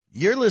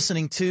You're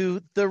listening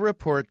to The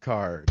Report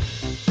Card.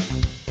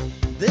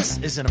 This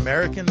is an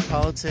American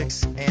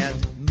politics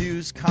and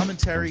news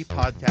commentary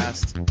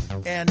podcast,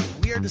 and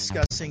we are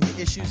discussing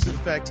the issues that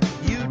affect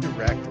you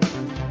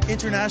directly.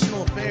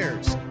 International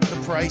affairs,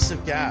 the price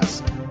of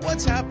gas,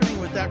 what's happening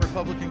with that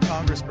Republican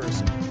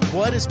congressperson,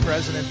 what is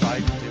President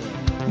Biden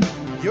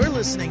doing? You're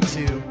listening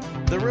to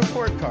The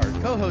Report Card,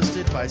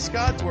 co-hosted by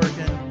Scott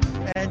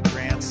Dworkin and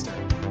Grant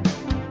Stern.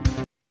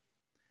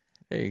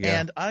 There you go.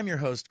 And I'm your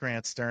host,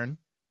 Grant Stern.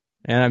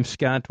 And I'm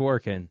Scott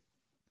Dworkin.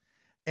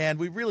 And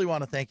we really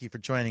want to thank you for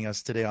joining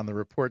us today on the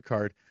Report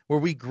Card, where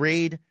we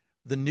grade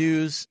the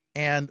news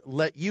and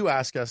let you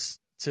ask us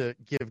to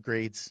give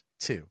grades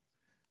too.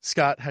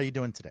 Scott, how you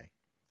doing today?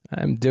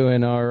 I'm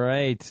doing all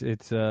right.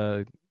 It's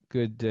a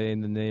good day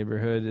in the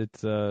neighborhood.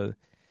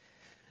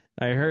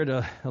 I heard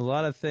a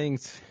lot of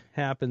things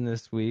happen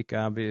this week.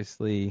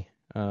 Obviously,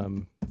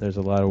 there's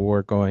a lot of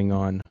war going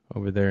on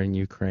over there in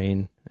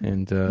Ukraine,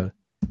 and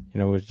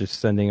we're just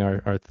sending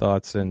our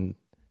thoughts and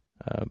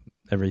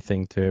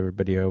everything to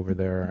everybody over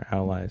there, our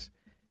allies.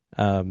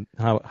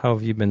 How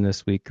have you been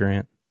this week,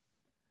 Grant?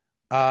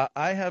 I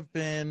have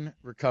been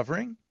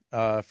recovering.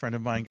 A friend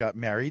of mine got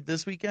married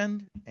this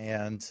weekend,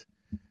 and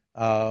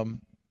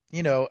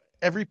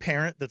every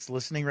parent that's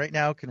listening right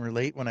now can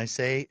relate when I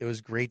say it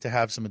was great to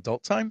have some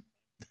adult time,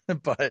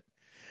 but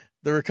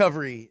the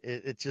recovery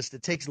it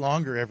takes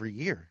longer every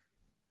year.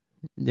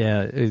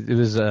 Yeah, it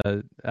was.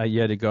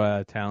 You had to go out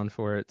of town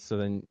for it, so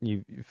then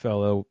you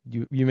fell ill.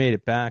 You made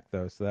it back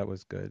though, so that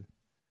was good.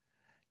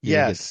 You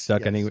didn't get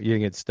stuck you didn't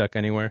get stuck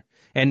anywhere.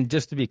 And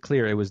just to be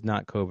clear, it was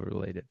not COVID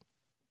related.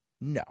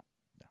 No.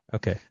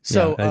 Okay.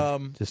 So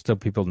just so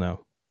people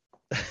know.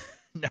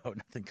 No,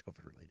 nothing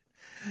COVID related.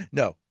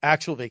 No,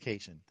 actual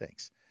vacation.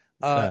 Thanks.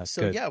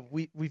 Good. Yeah,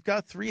 we've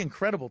got three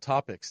incredible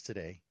topics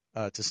today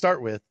to start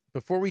with.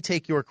 Before we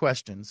take your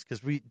questions,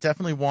 because we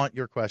definitely want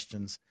your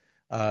questions.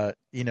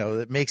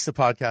 That makes the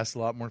podcast a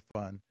lot more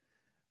fun.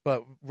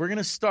 But we're going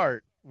to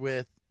start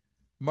with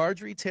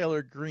Marjorie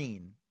Taylor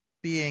Greene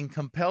being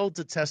compelled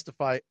to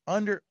testify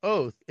under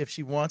oath if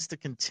she wants to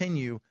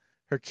continue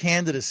her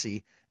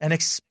candidacy and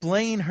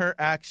explain her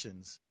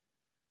actions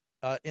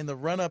in the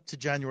run-up to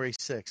January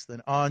 6th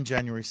and on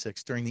January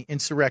 6th during the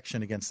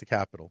insurrection against the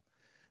Capitol.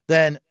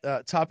 Then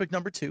topic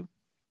number 2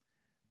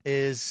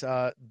 is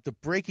the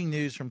breaking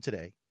news from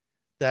today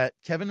that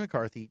Kevin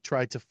McCarthy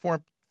tried to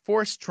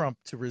force Trump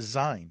to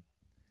resign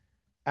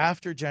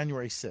after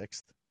January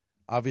 6th.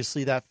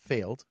 Obviously, that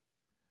failed.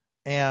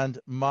 And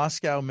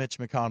Moscow Mitch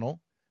McConnell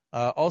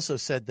also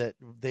said that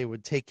they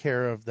would take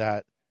care of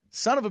that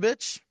son of a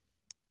bitch.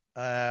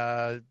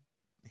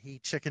 He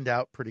chickened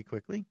out pretty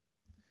quickly.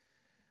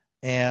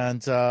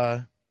 And,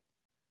 that's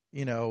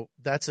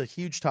a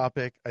huge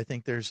topic. I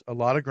think there's a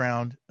lot of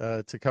ground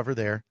to cover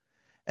there.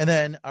 And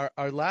then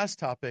our last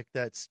topic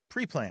that's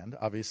pre-planned,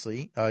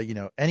 obviously,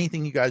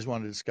 anything you guys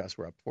want to discuss,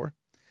 we're up for,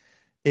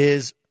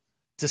 is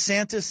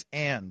DeSantis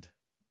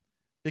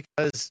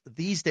because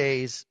these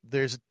days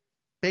there's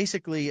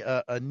basically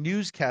a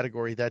news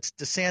category that's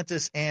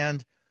DeSantis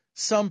and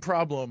some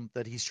problem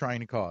that he's trying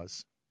to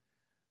cause.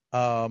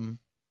 And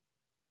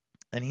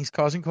he's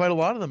causing quite a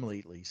lot of them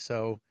lately.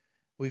 So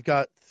we've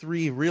got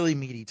three really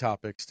meaty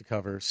topics to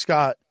cover.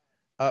 Scott,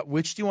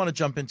 which do you want to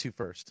jump into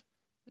first?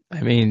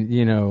 I mean,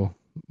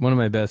 one of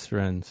my best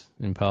friends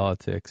in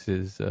politics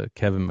is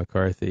Kevin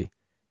McCarthy,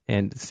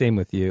 and same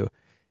with you.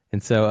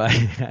 And so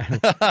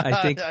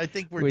I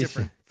think we're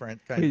different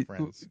kind of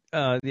friends.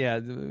 Yeah,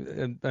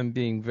 I'm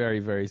being very,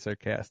 very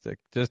sarcastic.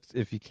 Just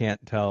if you can't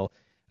tell,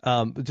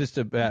 just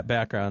a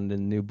background in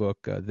the new book,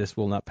 This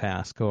Will Not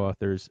Pass.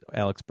 Co-authors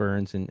Alex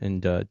Burns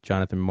and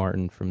Jonathan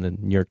Martin from the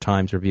New York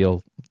Times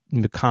reveal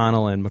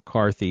McConnell and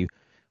McCarthy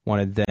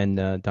wanted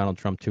then Donald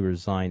Trump to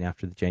resign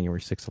after the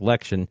January 6th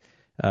election.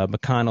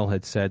 McConnell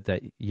had said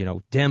that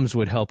Dems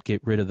would help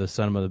get rid of the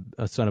son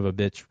of a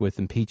bitch with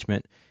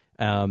impeachment.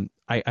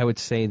 I would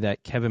say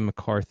that Kevin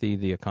McCarthy,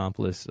 the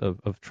accomplice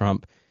of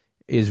Trump,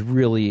 is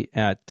really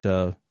at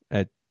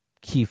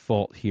key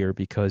fault here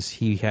because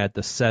he had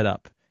the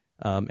setup,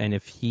 and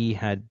if he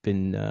had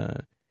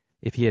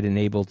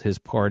enabled his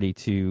party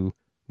to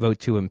vote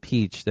to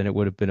impeach, then it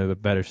would have been a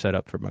better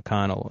setup for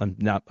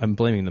McConnell. I'm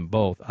blaming them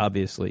both,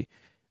 obviously,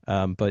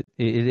 but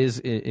it is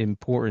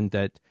important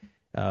that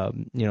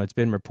it's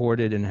been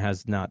reported and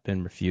has not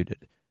been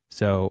refuted.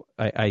 So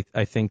I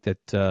think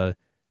that.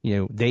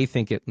 They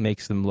think it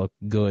makes them look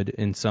good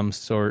in some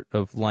sort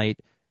of light,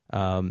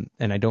 and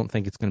I don't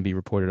think it's going to be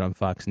reported on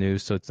Fox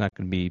News, so it's not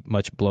going to be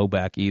much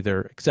blowback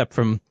either, except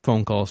from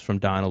phone calls from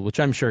Donald,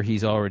 which I'm sure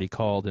he's already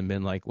called and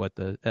been like, what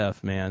the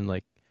F, man?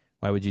 Like,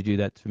 why would you do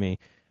that to me?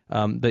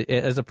 But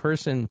as a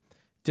person,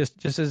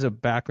 just as a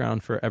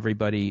background for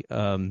everybody,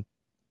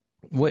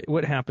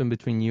 what happened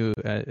between you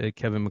at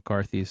Kevin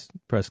McCarthy's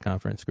press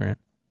conference, Grant?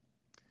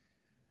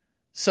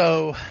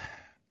 So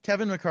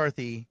Kevin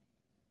McCarthy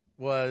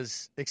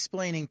was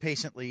explaining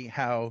patiently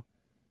how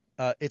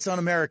it's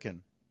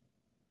un-American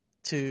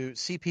to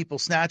see people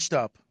snatched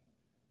up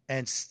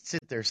and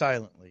sit there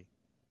silently.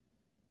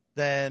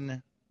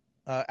 Then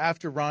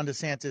after Ron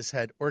DeSantis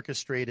had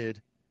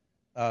orchestrated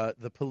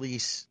the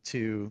police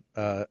to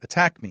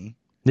attack me.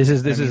 This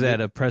is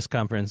at a press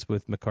conference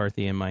with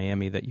McCarthy in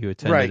Miami that you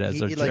attended right. as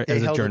They a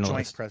held journalist. A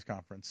joint press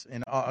conference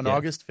on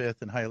August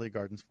 5th in Hialeah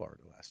Gardens,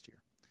 Florida last year.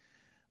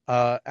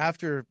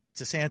 After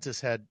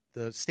DeSantis had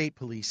the state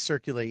police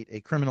circulate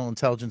a criminal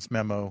intelligence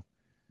memo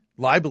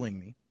libeling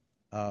me,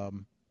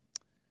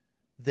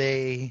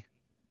 they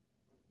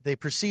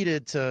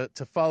proceeded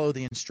to follow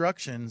the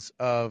instructions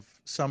of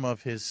some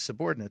of his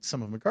subordinates,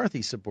 some of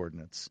McCarthy's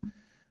subordinates.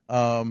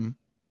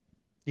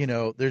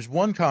 There's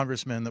one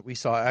congressman that we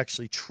saw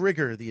actually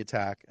trigger the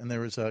attack, and there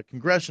was a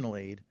congressional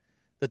aide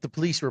that the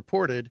police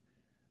reported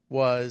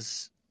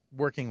was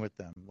working with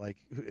them, like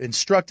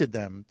instructed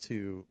them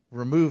to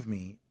remove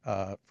me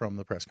from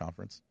the press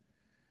conference.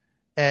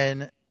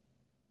 And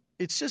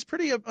it's just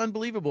pretty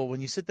unbelievable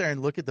when you sit there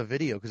and look at the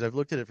video, because I've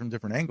looked at it from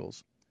different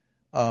angles.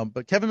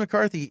 But Kevin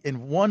McCarthy,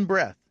 in one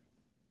breath,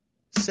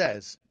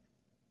 says,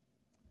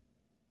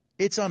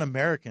 it's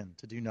un-American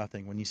to do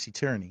nothing when you see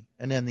tyranny.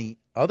 And then the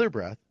other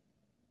breath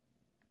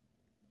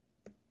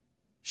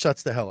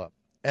shuts the hell up.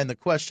 And the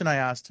question I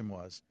asked him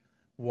was,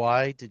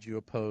 why did you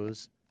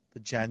oppose the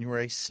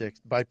January 6th,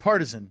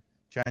 bipartisan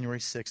January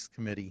 6th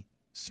committee,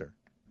 sir?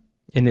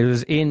 And it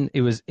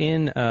was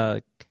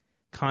in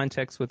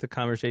context with the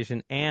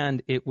conversation,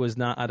 and it was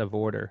not out of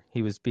order.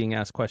 He was being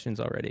asked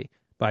questions already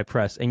by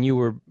press, and you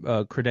were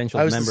a credentialed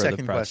member of the press. I was the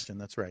second question.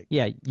 That's right.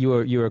 Yeah, you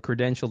were a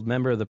credentialed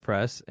member of the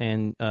press,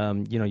 and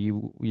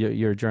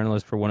you're a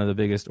journalist for one of the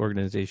biggest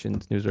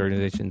news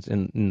organizations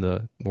in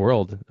the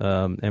world,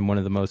 and one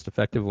of the most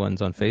effective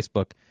ones on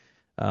Facebook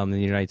in the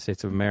United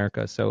States of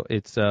America. So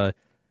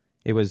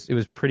it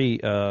was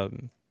pretty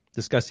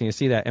disgusting to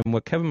see that. And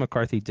what Kevin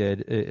McCarthy did,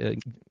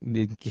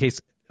 in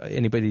case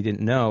anybody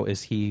didn't know,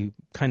 is he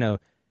kind of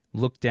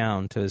looked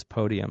down to his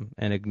podium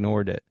and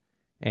ignored it,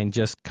 and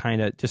just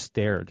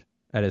stared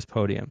at his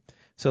podium.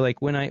 So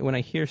like when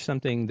I hear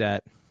something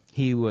that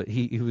he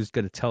was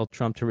going to tell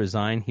Trump to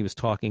resign, he was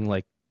talking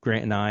like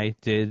Grant and I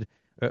did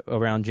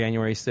around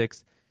January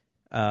 6th,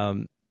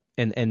 and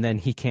then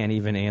he can't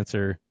even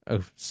answer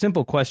a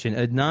simple question,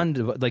 it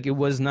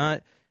was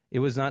not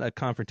a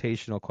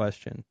confrontational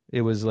question.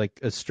 It was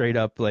like a straight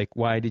up like,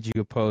 why did you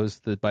oppose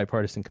the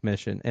bipartisan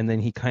commission? And then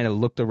he kind of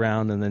looked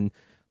around and then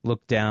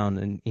looked down,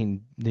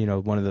 and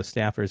one of the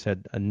staffers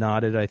had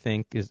nodded, I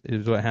think is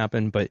what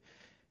happened. But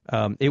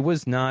it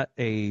was not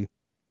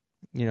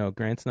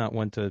Grant's not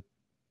one to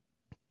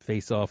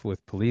face off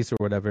with police or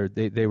whatever.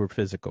 They were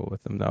physical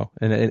with him though.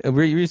 And the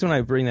reason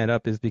I bring that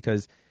up is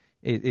because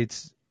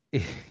it's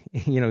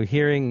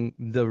hearing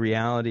the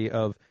reality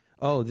of,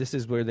 oh, this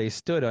is where they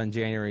stood on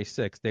January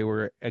 6th. They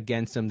were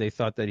against him. They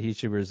thought that he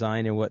should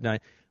resign and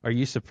whatnot. Are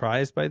you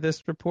surprised by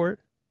this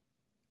report?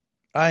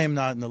 I am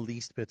not in the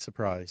least bit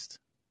surprised.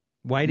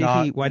 Why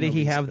did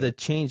he have the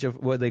change of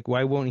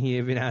why won't he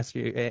even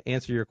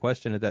answer your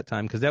question at that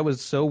time? Because that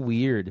was so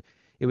weird.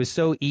 It was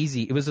so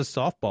easy. It was a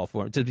softball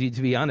for him. To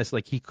be honest,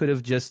 like he could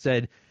have just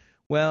said,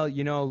 well,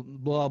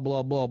 blah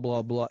blah blah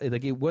blah blah.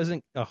 Like it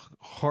wasn't a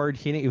hard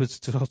hitting. It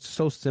was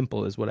so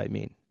simple, is what I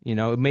mean.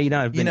 It may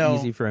not have been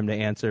easy for him to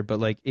answer,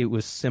 but like it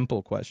was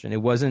simple question.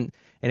 It wasn't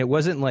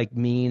like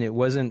mean. It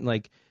wasn't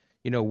like,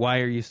 why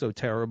are you so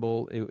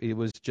terrible? It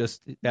was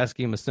just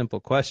asking him a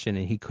simple question,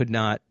 and he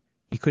couldn't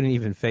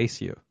even face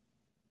you.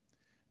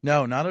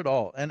 No, not at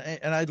all. And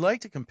I'd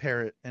like to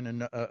compare it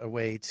in a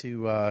way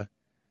to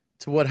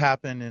what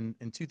happened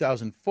in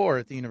 2004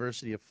 at the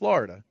University of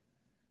Florida.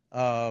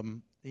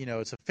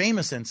 It's a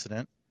famous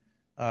incident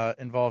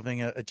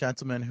involving a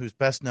gentleman who's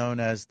best known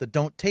as the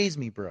 "Don't Tase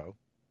Me Bro."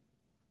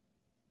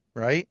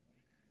 Right?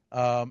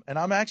 And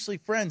I'm actually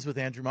friends with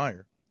Andrew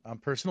Meyer. I'm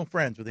personal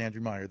friends with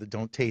Andrew Meyer, the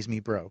 "Don't Tase Me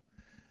Bro."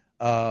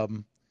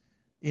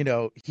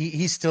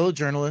 He's still a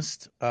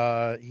journalist.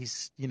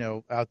 He's,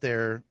 out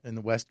there in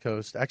the West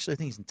Coast. Actually, I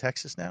think he's in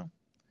Texas now.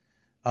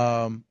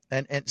 And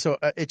so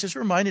it just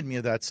reminded me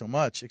of that so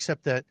much,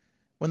 except that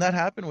when that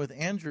happened with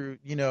Andrew,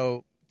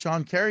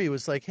 John Kerry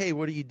was like, hey,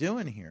 what are you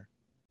doing here?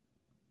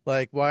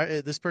 Like,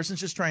 why? This person's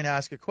just trying to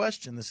ask a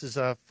question. This is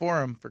a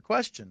forum for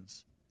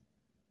questions,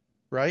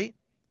 right?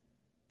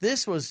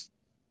 This was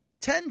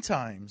 10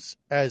 times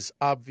as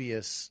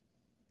obviously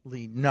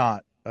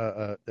not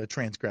a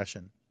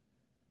transgression.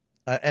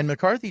 And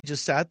McCarthy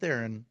just sat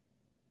there and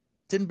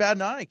didn't bat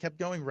an eye, kept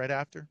going right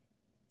after.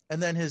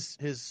 And then his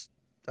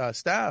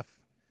staff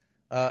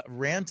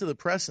ran to the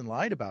press and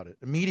lied about it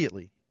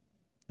immediately.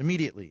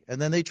 And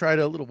then they tried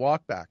a little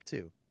walk back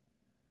too.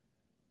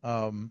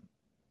 All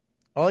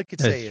I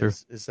could say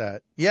is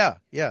that,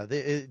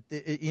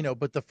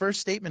 but the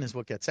first statement is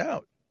what gets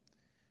out.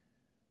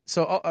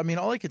 So,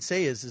 all I could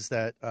say is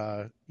that,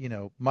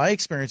 my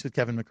experience with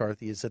Kevin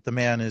McCarthy is that the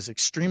man is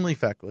extremely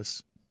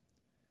feckless.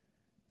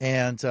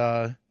 And,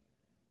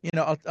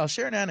 I'll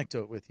share an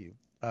anecdote with you.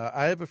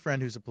 I have a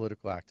friend who's a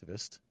political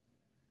activist,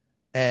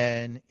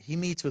 and he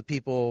meets with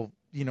people,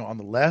 on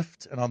the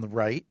left and on the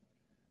right.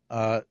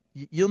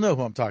 You'll know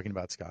who I'm talking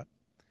about, Scott.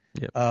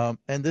 Yep.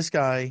 And this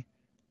guy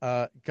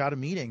got a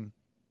meeting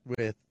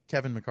with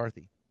Kevin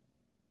McCarthy.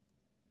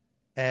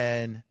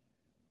 And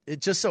it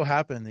just so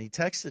happened that he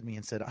texted me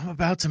and said, "I'm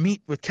about to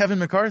meet with Kevin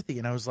McCarthy."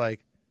 And I was like,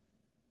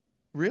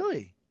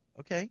 "Really?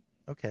 Okay,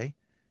 okay.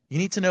 You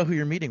need to know who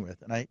you're meeting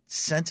with." And I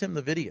sent him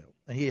the video.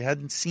 And he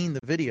hadn't seen the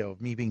video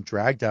of me being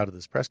dragged out of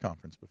this press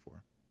conference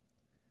before.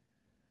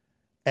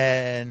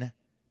 And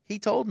he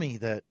told me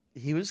that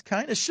he was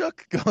kind of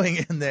shook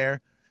going in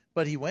there,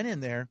 but he went in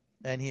there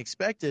and he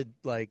expected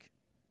like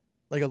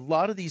a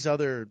lot of these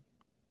other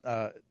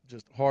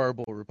just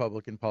horrible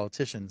Republican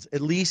politicians,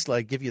 at least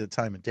like give you the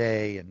time of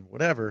day and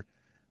whatever.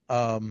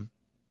 Um,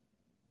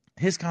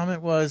 his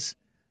comment was,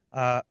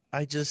 I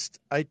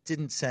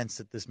didn't sense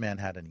that this man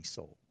had any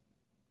soul.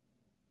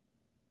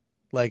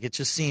 Like it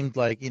just seemed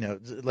like,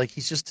 like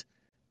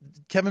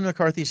Kevin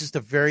McCarthy is just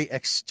a very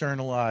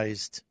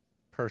externalized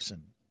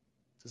person.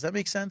 Does that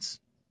make sense?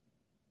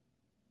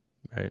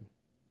 Right.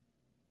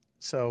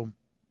 So,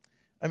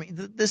 I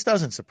mean, this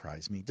doesn't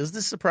surprise me. Does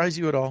this surprise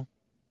you at all?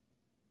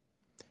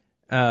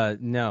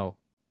 No,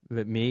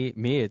 but me,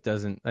 it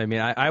doesn't. I mean,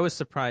 I was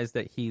surprised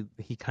that he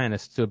kind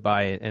of stood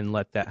by it and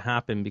let that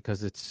happen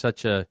because it's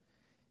such a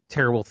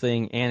terrible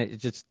thing, and it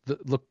just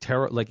looked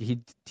terrible. Like he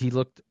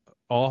looked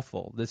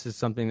awful. This is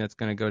something that's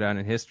going to go down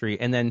in history.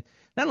 And then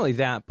not only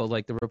that, but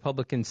like the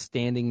Republicans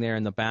standing there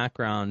in the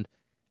background,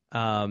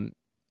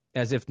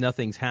 as if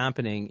nothing's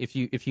happening. If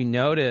you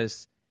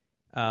notice,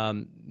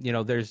 I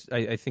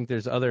think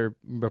there's other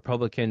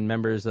Republican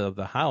members of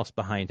the House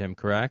behind him,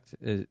 correct?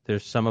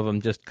 There's some of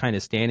them just kind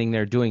of standing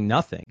there doing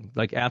nothing,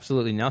 like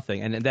absolutely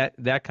nothing. And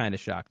that kind of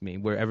shocked me,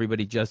 where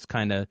everybody just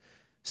kind of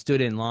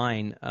stood in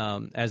line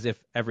as if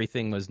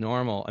everything was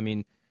normal. I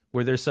mean,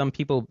 were there some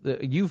people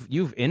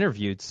you've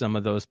interviewed some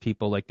of those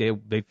people, like they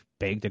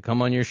begged to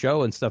come on your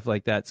show and stuff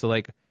like that. So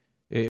like,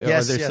 are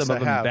Yes, there yes, some I of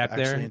them have back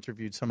actually there?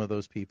 interviewed some of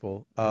those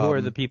people. Who are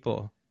the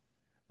people?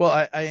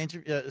 Well, I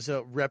interviewed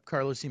so Rep.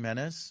 Carlos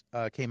Jimenez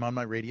came on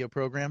my radio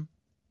program.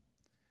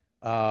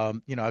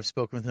 I've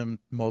spoken with him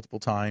multiple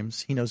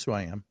times. He knows who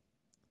I am.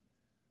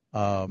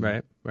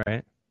 Right,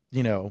 right.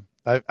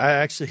 I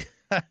actually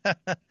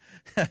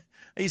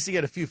I used to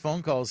get a few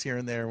phone calls here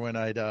and there when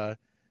I'd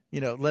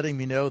letting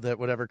me know that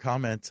whatever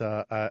comment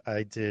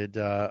I did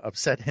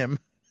upset him.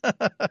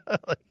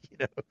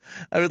 Like,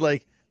 I would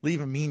like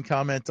leave a mean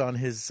comment on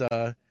his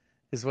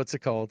what's it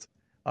called,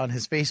 on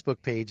his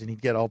Facebook page, and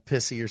he'd get all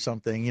pissy or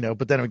something,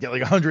 but then it would get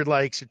like 100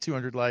 likes or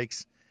 200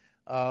 likes.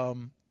 But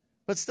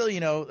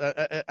still,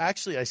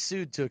 actually I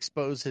sued to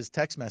expose his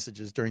text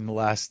messages during the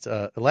last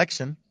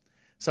election.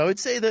 So I would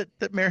say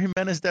that Mayor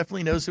Jimenez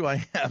definitely knows who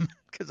I am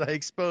because I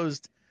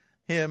exposed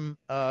him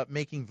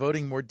making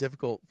voting more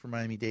difficult for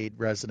Miami-Dade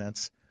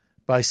residents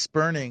by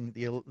spurning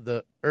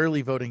the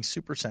early voting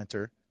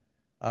supercenter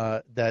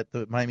that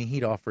the Miami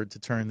Heat offered to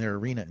turn their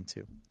arena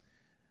into.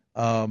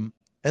 And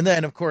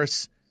then, of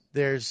course,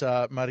 there's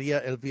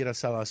Maria Elvira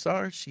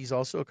Salazar. She's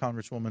also a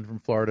congresswoman from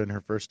Florida in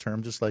her first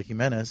term, just like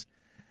Jimenez.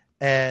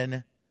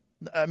 And,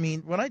 I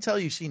mean, when I tell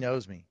you she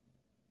knows me,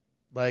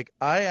 like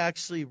I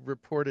actually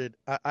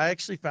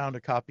found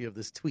a copy of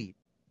this tweet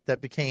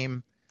that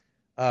became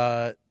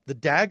the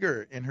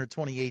dagger in her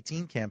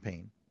 2018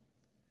 campaign.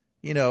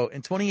 In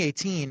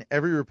 2018,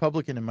 every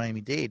Republican in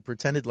Miami-Dade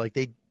pretended like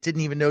they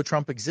didn't even know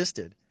Trump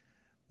existed.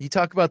 You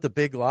talk about the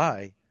big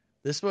lie.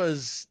 This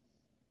was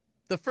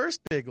the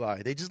first big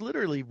lie. They just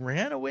literally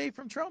ran away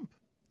from Trump.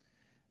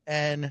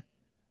 And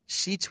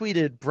she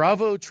tweeted,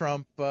 "Bravo,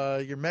 Trump.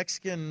 Your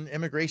Mexican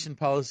immigration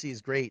policy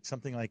is great,"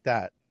 something like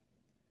that.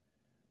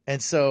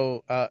 And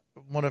so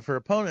one of her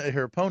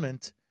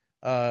opponent,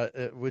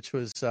 which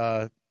was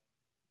Donna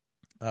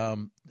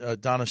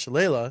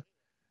Shalala,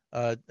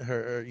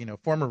 her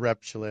former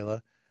Rep.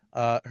 Shalala,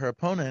 her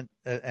opponent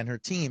and her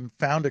team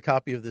found a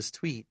copy of this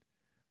tweet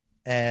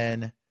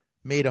and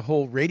made a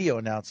whole radio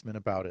announcement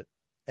about it.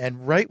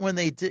 And right when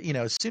they did,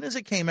 as soon as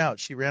it came out,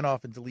 she ran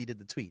off and deleted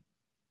the tweet.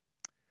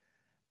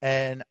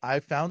 And I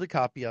found a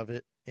copy of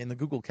it in the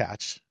Google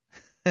cache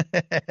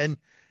and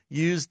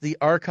used the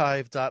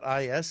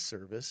archive.is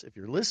service. If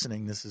you're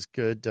listening, this is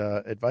good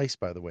advice,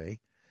 by the way.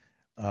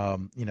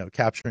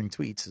 Capturing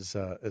tweets is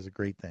a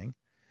great thing.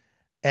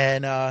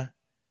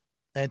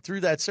 And through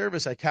that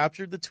service, I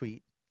captured the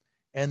tweet.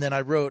 And then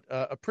I wrote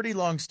a pretty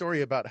long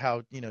story about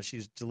how,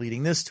 she's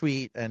deleting this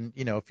tweet and,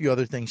 a few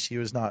other things she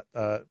was not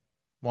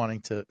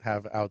wanting to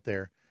have out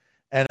there.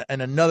 And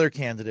another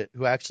candidate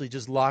who actually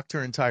just locked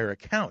her entire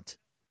account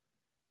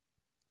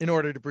in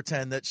order to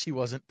pretend that she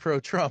wasn't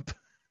pro-Trump.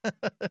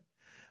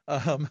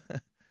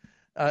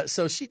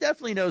 So she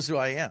definitely knows who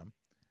I am.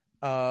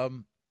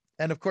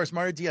 And, of course,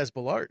 Mario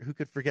Diaz-Balart, who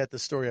could forget the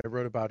story I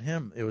wrote about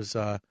him? It was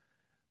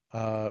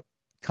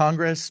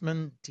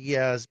Congressman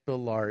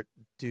Diaz-Balart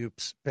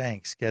dupes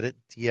banks. Get it?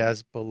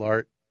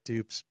 Diaz-Balart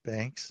dupes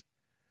banks.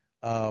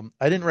 I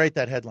didn't write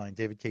that headline.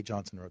 David K.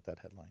 Johnson wrote that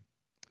headline.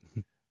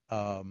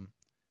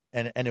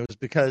 And it was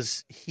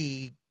because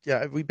we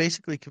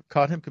basically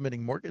caught him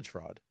committing mortgage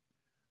fraud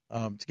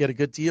to get a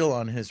good deal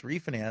on his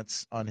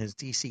refinance on his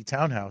D.C.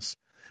 townhouse,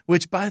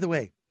 which, by the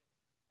way,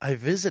 I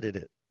visited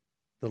it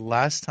the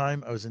last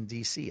time I was in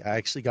D.C. I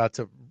actually got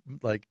to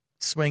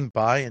swing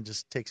by and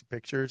just take some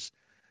pictures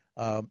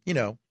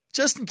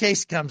Just in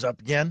case it comes up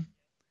again.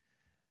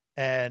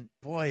 And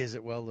boy, is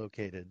it well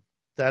located.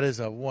 That is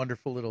a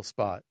wonderful little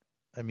spot.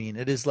 I mean,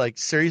 it is like,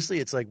 seriously,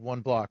 it's like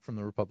 1 block from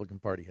the Republican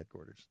Party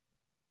headquarters.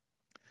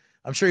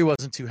 I'm sure he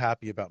wasn't too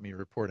happy about me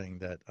reporting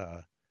that,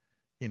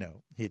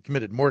 he had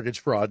committed mortgage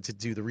fraud to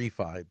do the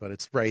refi, but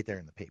it's right there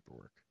in the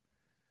paperwork,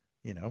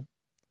 you know?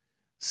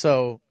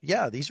 So,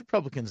 yeah, these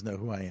Republicans know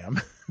who I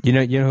am. You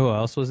know who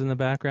else was in the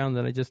background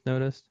that I just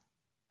noticed?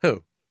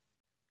 Who?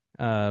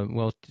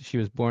 Well, she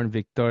was born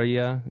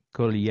Victoria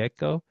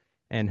Kolieko,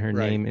 and her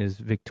Right. name is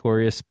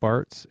Victoria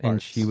Spartz,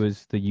 and she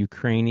was the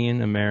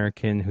Ukrainian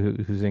American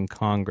who's in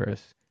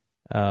Congress,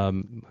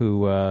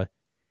 who I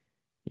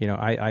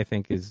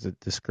think is a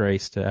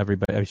disgrace to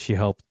everybody. She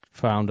helped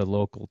found a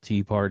local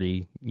Tea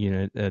Party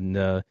unit,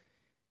 and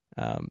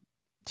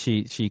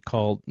she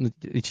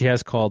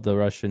has called the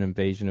Russian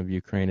invasion of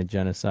Ukraine a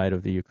genocide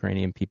of the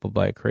Ukrainian people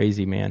by a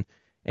crazy man,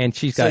 and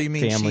she's got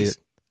family.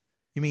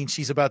 You mean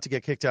she's about to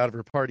get kicked out of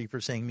her party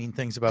for saying mean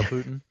things about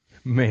Putin?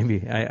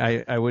 Maybe.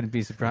 I wouldn't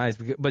be surprised,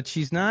 but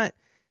she's not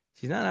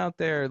out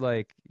there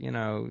like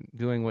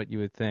doing what you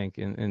would think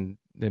and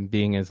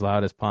being as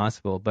loud as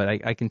possible. But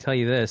I can tell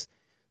you this: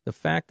 the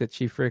fact that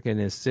she freaking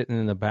is sitting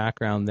in the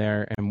background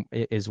there and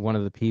is one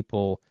of the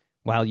people,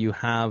 while you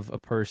have a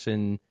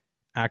person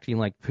acting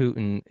like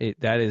Putin,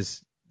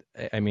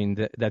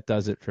 that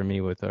does it for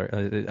me with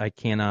her. I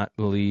cannot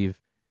believe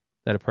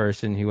that a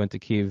person who went to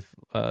Kyiv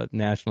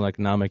National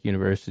Economic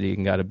University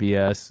and got a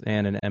BS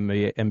and an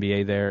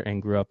MBA there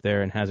and grew up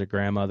there and has a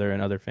grandmother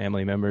and other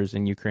family members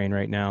in Ukraine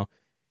right now,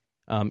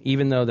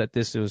 even though that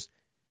this was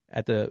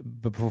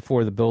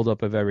before the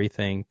buildup of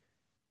everything,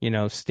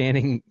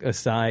 standing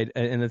aside,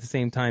 and at the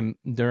same time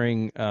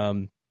during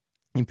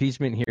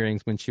impeachment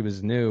hearings when she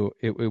was new,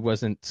 it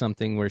wasn't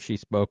something where she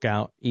spoke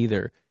out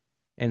either.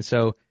 And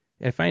so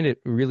I find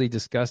it really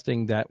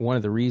disgusting that one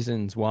of the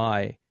reasons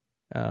why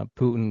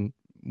Putin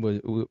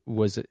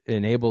was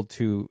enabled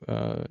to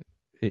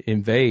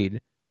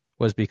invade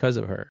was because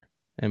of her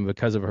and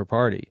because of her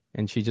party,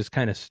 and she just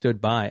kind of stood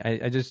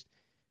by.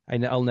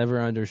 I'll never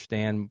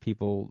understand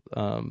people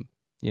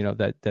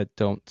that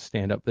don't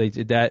stand up.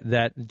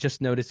 That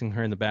just noticing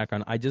her in the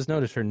background. I just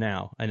noticed her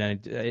now, and I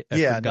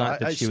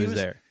forgot that she was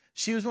there.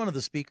 She was one of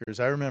the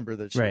speakers. I remember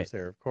that she was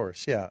there, of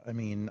course. Yeah, I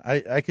mean,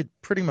 I could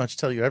pretty much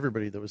tell you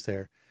everybody that was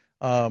there.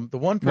 The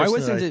one person. Why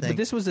wasn't it? But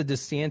this was a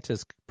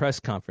DeSantis press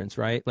conference,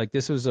 right? Like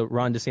this was a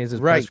Ron DeSantis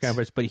press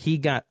conference, but he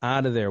got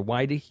out of there.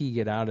 Why did he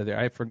get out of there?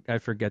 I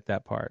forget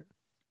that part.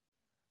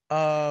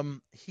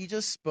 He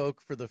just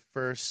spoke for the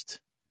first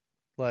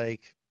 10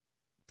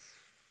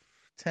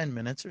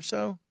 minutes or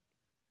so,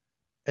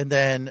 and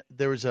then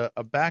there was a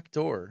back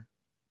door,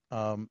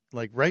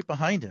 right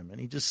behind him,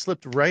 and he just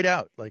slipped right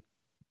out,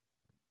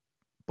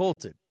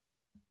 bolted.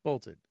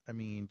 I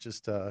mean,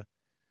 just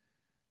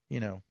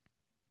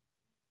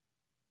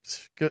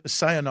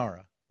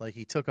sayonara, like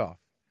he took off.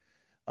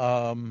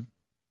 But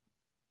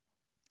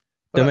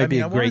that might be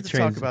a I great wanted to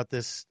talk about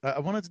this. I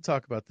wanted to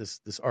talk about this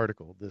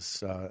article.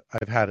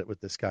 I've had it with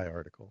this guy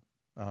article.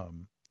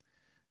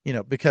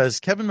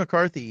 Because Kevin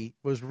McCarthy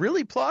was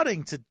really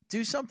plotting to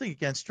do something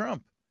against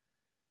Trump,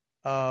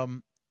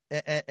 and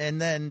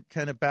then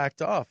kind of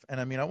backed off. And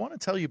I mean, I want to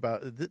tell you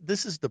about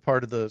this is the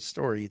part of the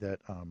story that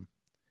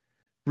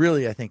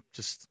really I think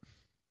just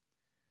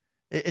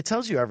it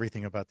tells you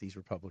everything about these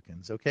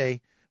Republicans.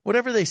 Okay.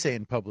 Whatever they say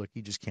in public,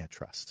 you just can't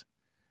trust.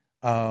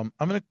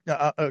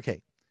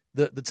 Okay.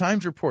 The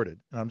Times reported,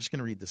 and I'm just going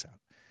to read this out.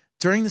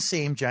 During the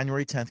same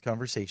January 10th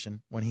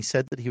conversation, when he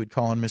said that he would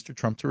call on Mr.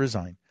 Trump to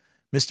resign,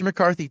 Mr.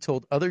 McCarthy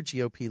told other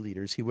GOP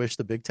leaders he wished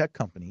the big tech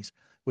companies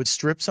would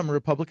strip some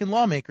Republican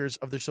lawmakers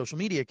of their social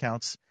media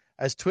accounts,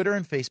 as Twitter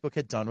and Facebook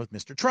had done with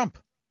Mr. Trump.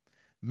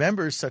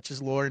 Members such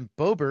as Lauren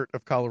Boebert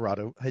of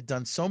Colorado had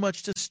done so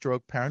much to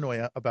stroke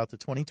paranoia about the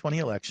 2020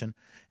 election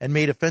and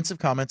made offensive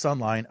comments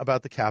online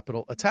about the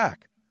Capitol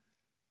attack.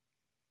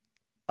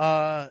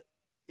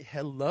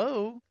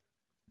 Hello?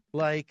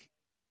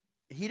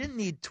 He didn't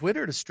need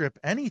Twitter to strip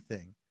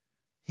anything.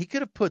 He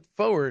could have put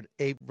forward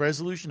a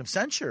resolution of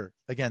censure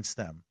against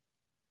them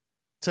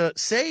to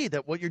say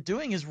that what you're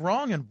doing is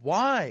wrong and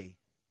why.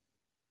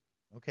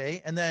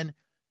 Okay? And then,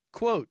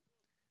 quote,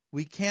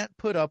 "We can't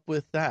put up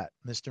with that,"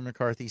 Mr.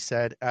 McCarthy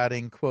said,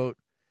 adding, quote,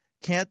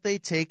 "Can't they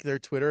take their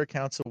Twitter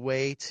accounts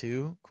away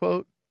too?"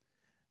 Quote,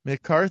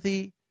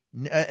 McCarthy,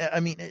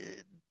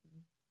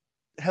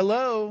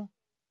 hello,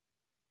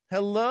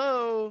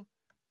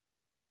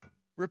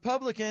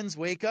 Republicans,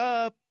 wake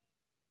up.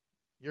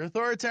 You're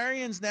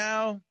authoritarians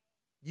now.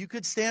 You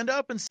could stand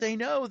up and say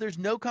no. There's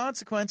no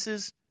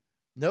consequences.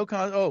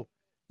 You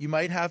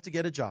might have to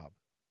get a job.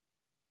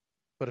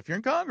 But if you're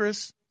in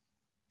Congress,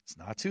 it's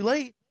not too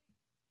late.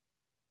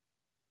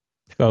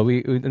 Well,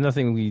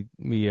 nothing we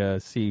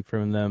see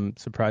from them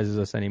surprises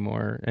us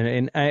anymore.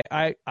 And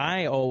I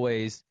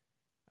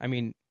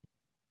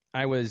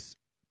was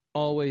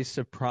always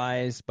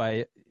surprised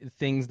by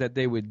things that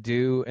they would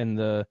do, and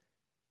the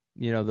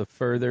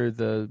further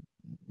the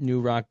new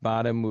rock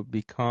bottom would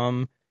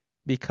become,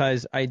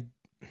 because I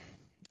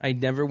I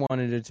never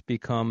wanted it to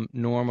become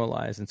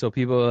normalized. And so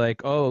people are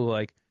like, oh,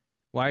 like,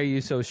 why are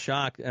you so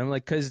shocked? And I'm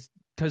like, because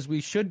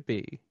we should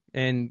be.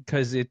 And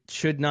because it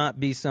should not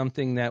be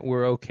something that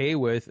we're okay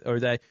with, or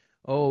that,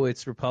 oh,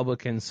 it's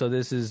Republicans, so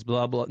this is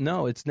blah, blah.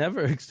 No, it's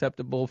never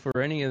acceptable for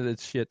any of the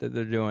shit that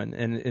they're doing.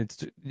 And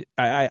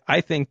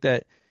I think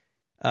that,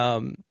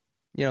 um,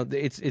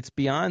 it's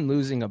beyond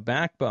losing a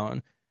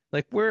backbone.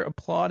 Like, we're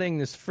applauding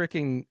this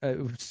freaking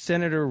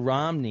Senator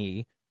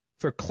Romney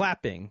for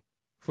clapping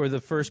for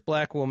the first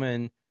black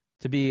woman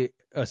to be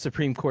a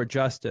Supreme Court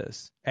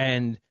justice,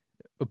 and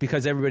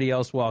because everybody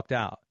else walked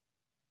out.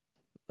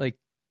 Like,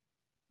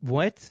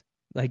 what?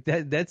 Like,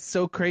 that's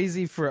so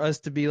crazy for us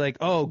to be like,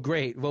 oh,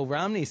 great. Well,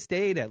 Romney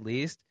stayed at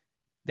least.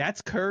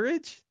 That's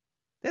courage?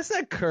 That's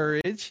not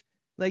courage.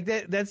 Like,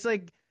 that's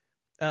like,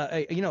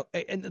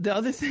 and the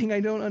other thing I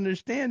don't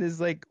understand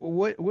is, like,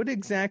 what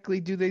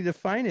exactly do they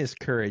define as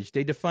courage?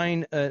 They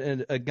define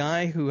a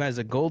guy who has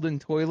a golden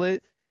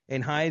toilet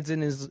and hides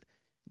in his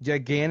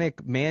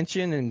gigantic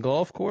mansion and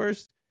golf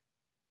course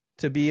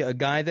to be a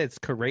guy that's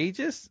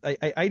courageous?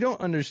 I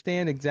don't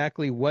understand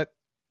exactly what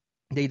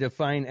they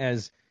define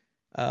as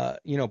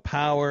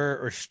power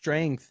or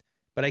strength,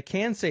 but I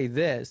can say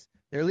this: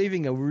 they're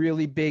leaving a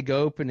really big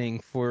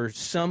opening for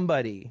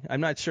somebody. I'm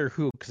not sure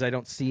who, because I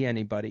don't see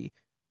anybody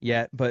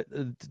yet, but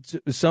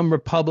some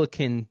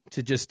Republican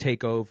to just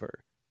take over.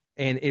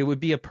 And it would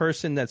be a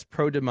person that's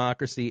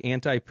pro-democracy,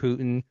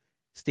 anti-Putin,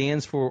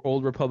 stands for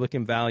old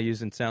Republican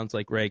values, and sounds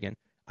like Reagan.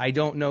 I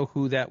don't know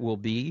who that will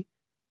be.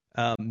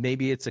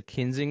 Maybe it's a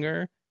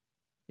Kinzinger.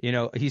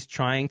 He's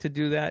trying to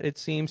do that, it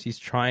seems. He's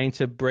trying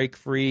to break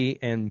free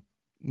and,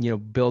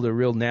 build a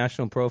real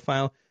national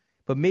profile.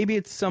 But maybe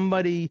it's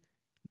somebody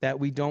that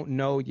we don't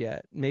know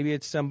yet. Maybe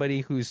it's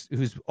somebody who's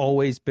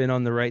always been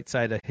on the right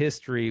side of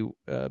history,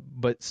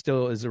 but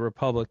still is a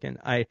Republican.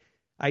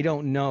 I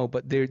don't know,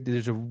 but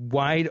there's a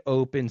wide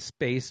open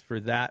space for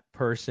that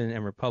person,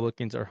 and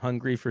Republicans are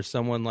hungry for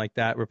someone like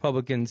that.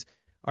 Republicans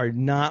are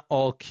not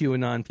all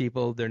QAnon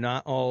people. They're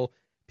not all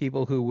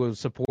people who will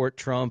support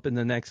Trump in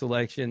the next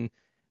election.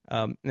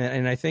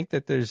 And I think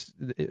that there's,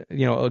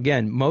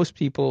 again, most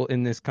people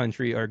in this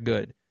country are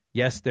good.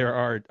 Yes, there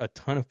are a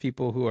ton of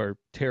people who are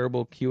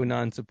terrible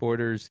QAnon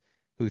supporters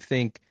who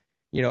think,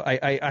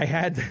 I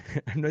had,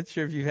 I'm not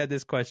sure if you had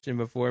this question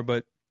before,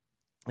 but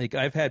like,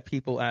 I've had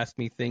people ask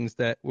me things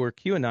that were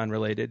QAnon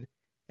related,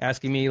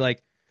 asking me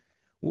like,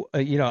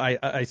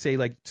 I say,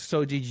 like,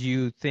 so did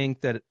you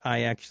think that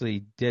I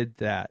actually did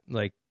that?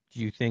 Like,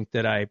 do you think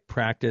that I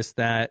practiced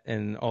that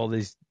and all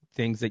these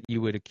things that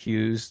you would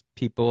accuse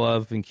people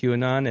of in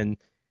QAnon? And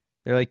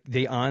they're like,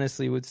 they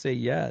honestly would say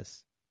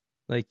yes.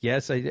 Like,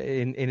 yes,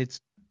 and it's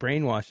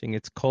brainwashing.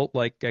 It's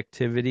cult-like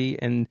activity.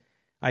 And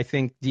I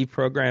think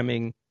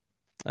deprogramming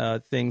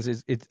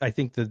things I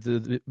think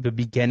the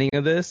beginning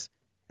of this,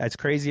 as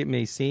crazy it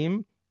may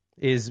seem,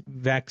 is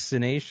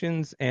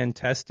vaccinations and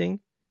testing.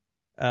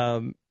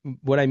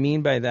 What I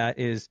mean by that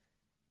is,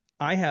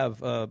 I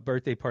have a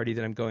birthday party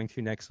that I'm going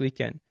to next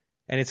weekend,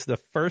 and it's the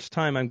first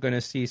time I'm going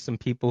to see some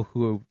people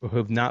who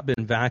have not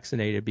been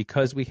vaccinated,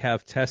 because we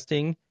have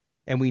testing,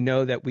 and we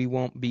know that we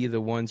won't be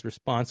the ones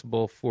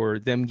responsible for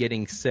them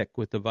getting sick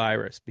with the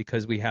virus,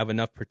 because we have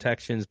enough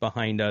protections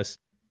behind us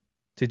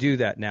to do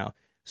that now.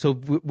 So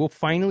we'll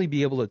finally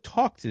be able to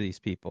talk to these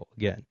people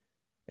again.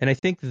 And I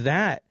think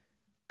that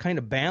kind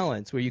of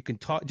balance, where you can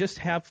talk, just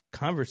have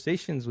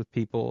conversations with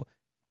people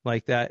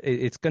like that,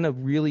 it's going to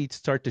really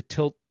start to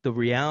tilt the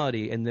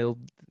reality, and they'll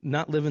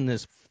not live in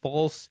this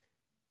false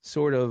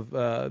sort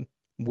of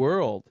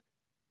world,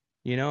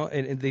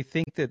 and they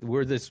think that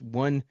we're this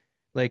one,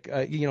 like,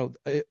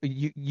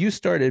 you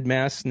started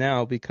Mass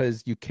Now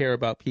because you care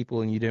about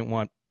people and you didn't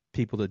want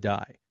people to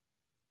die,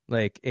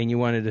 like, and you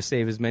wanted to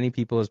save as many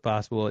people as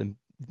possible and,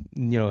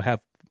 have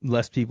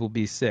less people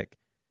be sick.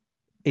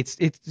 It's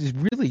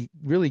really,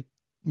 really,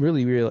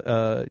 really real.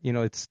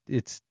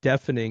 It's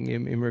deafening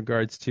in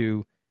regards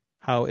to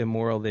how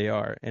immoral they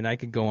are. And I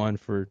could go on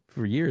for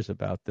years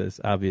about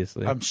this,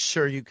 obviously. I'm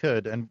sure you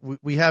could. And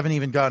we haven't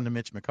even gotten to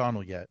Mitch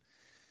McConnell yet.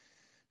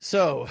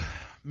 So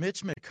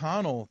Mitch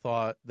McConnell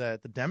thought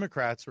that the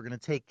Democrats were going to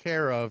take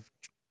care of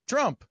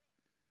Trump,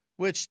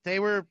 which they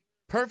were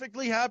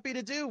perfectly happy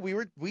to do.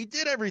 We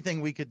did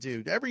everything we could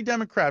do. Every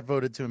Democrat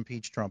voted to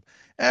impeach Trump.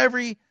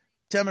 Every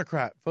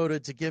Democrat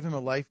voted to give him a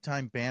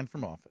lifetime ban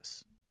from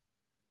office.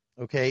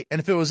 Okay, and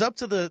if it was up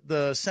to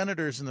the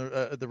senators and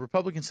the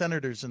Republican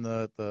senators in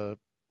the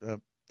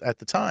at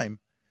the time,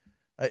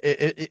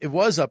 it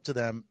was up to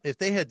them. If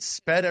they had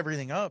sped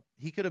everything up,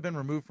 he could have been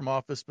removed from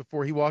office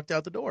before he walked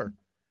out the door.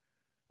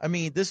 I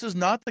mean, this is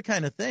not the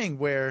kind of thing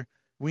where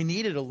we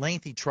needed a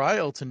lengthy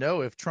trial to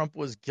know if Trump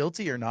was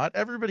guilty or not.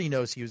 Everybody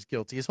knows he was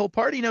guilty. His whole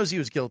party knows he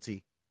was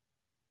guilty.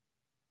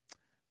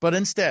 But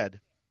instead,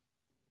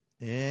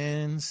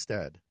 the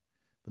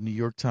New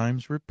York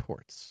Times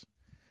reports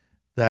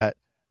that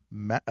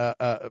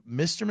Mr.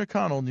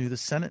 McConnell knew the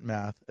Senate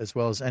math as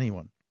well as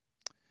anyone,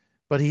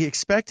 but he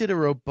expected a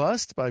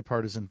robust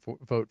bipartisan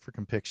vote for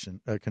conviction,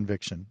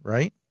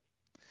 right?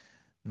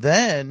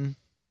 Then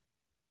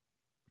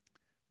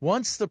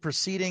Once the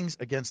proceedings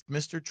against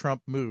Mr.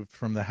 Trump moved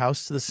from the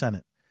House to the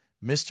Senate,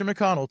 Mr.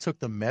 McConnell took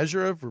the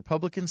measure of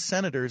Republican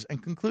senators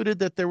and concluded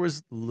that there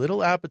was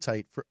little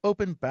appetite for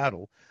open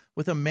battle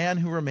with a man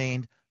who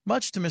remained,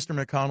 much to Mr.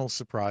 McConnell's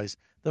surprise,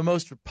 the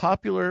most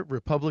popular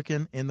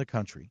Republican in the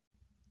country.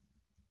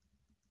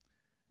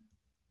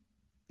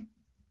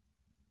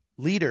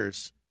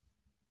 Leaders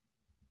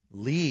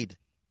lead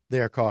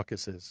their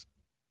caucuses.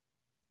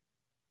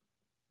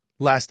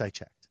 Last I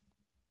checked.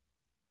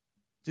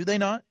 Do they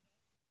not?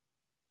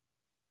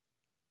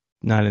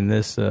 Not in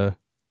this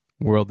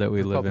world that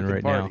we live in Republican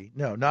right Party.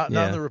 No, not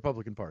in the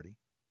Republican Party.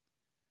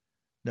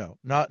 No,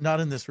 not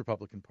in this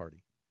Republican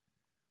Party.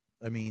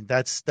 I mean,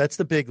 that's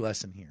the big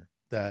lesson here,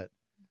 that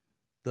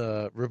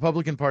the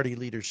Republican Party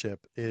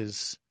leadership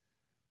is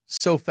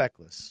so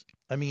feckless.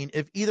 I mean,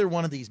 if either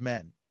one of these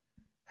men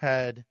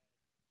had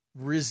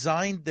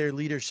resigned their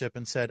leadership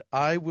and said,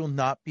 I will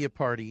not be a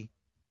party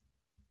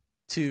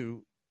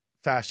to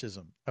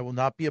fascism. I will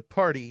not be a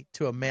party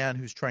to a man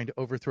who's trying to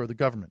overthrow the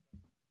government,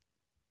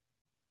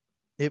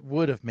 it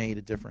would have made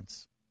a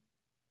difference.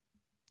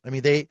 I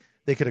mean, they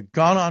could have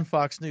gone on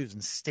Fox News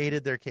and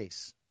stated their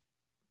case,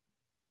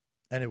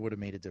 and it would have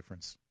made a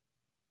difference.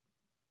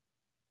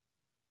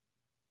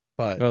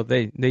 But well,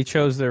 they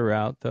chose their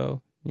route,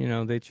 though. You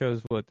know, they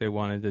chose what they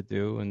wanted to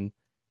do, and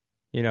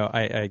you know,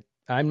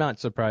 I'm not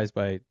surprised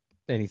by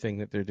anything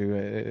that they're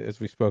doing,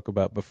 as we spoke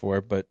about before.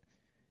 But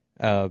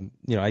you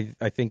know,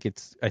 I think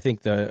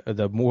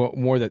the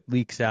more that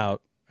leaks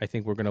out, I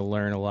think we're going to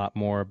learn a lot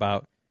more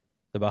about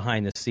the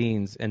behind the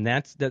scenes, and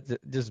that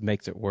just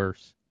makes it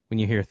worse when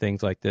you hear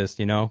things like this,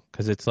 you know,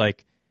 because it's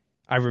like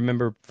I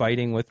remember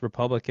fighting with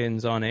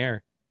Republicans on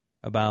air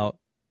about,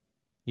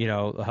 you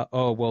know,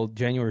 oh, well,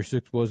 January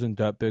 6th wasn't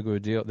that big of a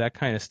deal, that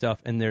kind of stuff,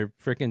 and they're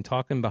freaking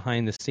talking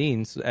behind the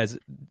scenes as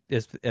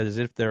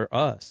if they're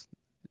us,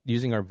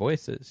 using our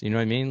voices, you know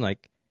what I mean?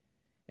 Like,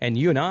 and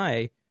you and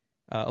I,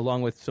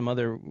 along with some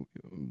other,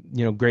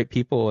 you know, great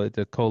people at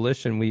the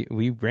coalition,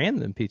 we ran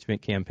the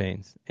impeachment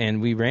campaigns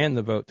and we ran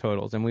the vote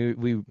totals, and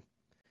we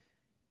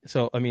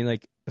so I mean,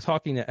 like,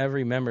 talking to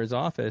every member's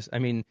office. I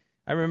mean,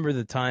 I remember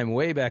the time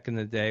way back in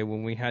the day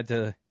when we had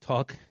to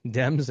talk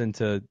Dems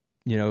into,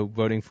 you know,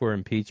 voting for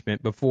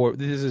impeachment before.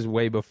 This is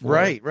way before.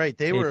 Right.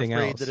 They were afraid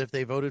else. that if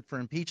they voted for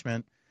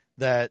impeachment,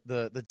 that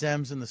the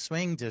Dems in the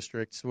swing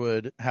districts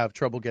would have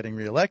trouble getting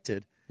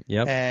reelected.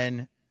 Yep.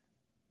 And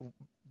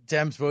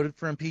Dems voted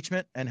for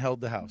impeachment and held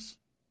the House.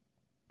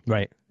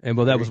 Right. And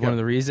well, that was one go. of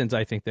the reasons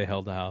I think they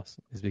held the House,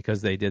 is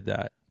because they did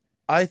that.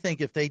 I think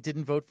if they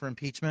didn't vote for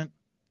impeachment,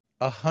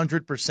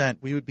 100%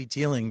 we would be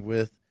dealing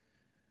with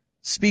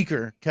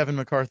Speaker Kevin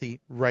McCarthy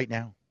right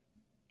now.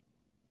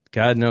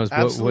 God knows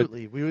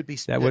Absolutely. We would be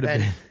that would have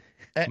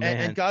been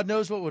and God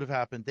knows what would have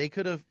happened. They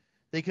could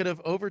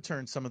have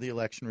overturned some of the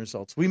election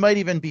results. We might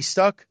even be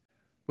stuck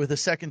with a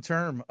second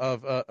term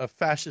of a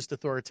fascist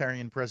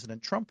authoritarian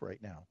President Trump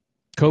right now.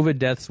 COVID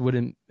deaths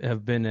wouldn't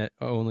have been at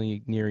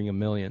only nearing 1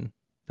 million.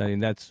 I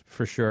mean, that's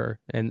for sure.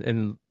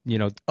 And you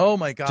know, oh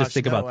my gosh, just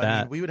think about that.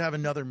 I mean, we would have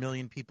another 1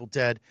 million people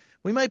dead.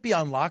 We might be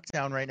on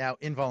lockdown right now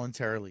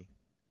involuntarily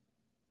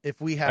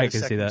if we had a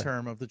second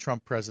term of the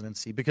Trump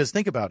presidency. Because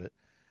think about it.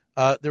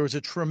 There was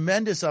a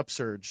tremendous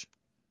upsurge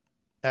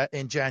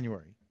in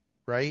January,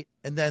 right?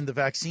 And then the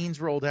vaccines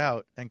rolled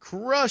out and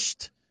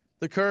crushed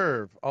the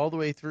curve all the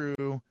way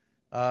through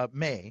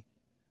May.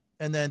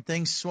 And then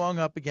things swung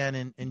up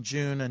again in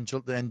June and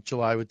then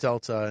July with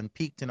Delta and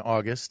peaked in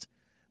August.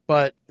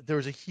 But there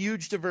was a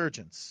huge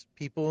divergence.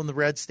 People in the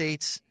red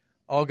states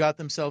all got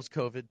themselves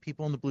COVID.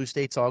 People in the blue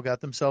states all got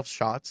themselves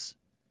shots,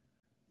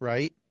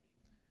 right?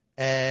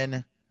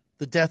 And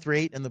the death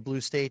rate in the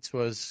blue states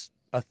was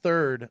a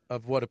third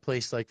of what a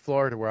place like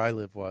Florida, where I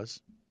live,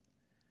 was.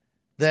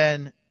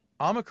 Then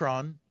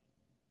Omicron,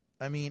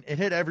 I mean, it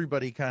hit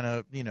everybody kind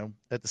of, you know,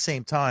 at the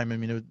same time. I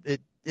mean,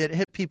 it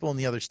hit people in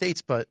the other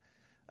states, but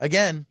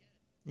again,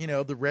 you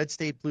know, the red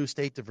state, blue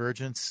state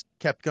divergence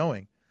kept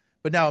going.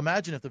 But now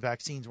imagine if the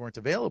vaccines weren't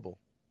available.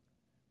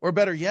 Or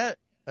better yet,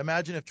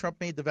 imagine if Trump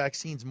made the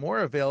vaccines more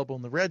available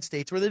in the red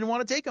states where they didn't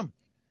want to take them,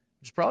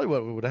 which is probably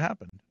what would have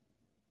happened.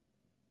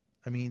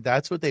 I mean,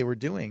 that's what they were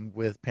doing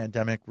with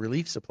pandemic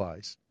relief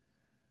supplies.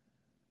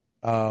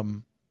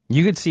 You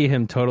could see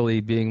him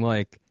totally being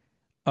like,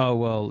 oh,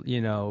 well,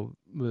 you know,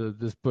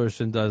 this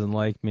person doesn't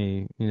like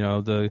me. You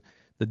know, the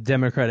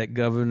Democratic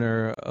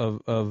governor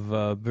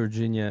of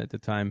Virginia at the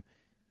time,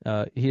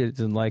 he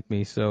doesn't like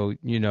me. So,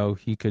 you know,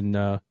 he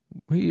can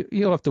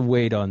he'll have to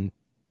wait on,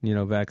 you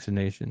know,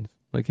 vaccinations.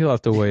 Like, he'll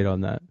have to wait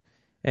on that.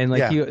 And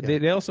like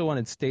they also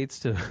wanted states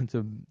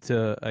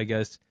to I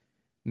guess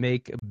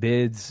make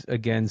bids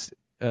against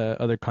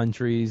other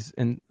countries,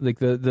 and like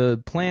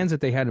the plans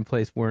that they had in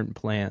place weren't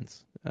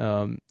plans.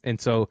 And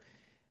so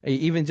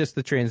even just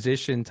the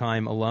transition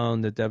time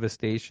alone, the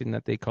devastation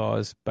that they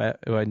caused by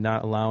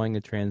not allowing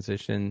a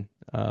transition,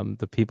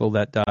 the people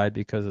that died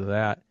because of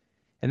that.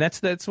 And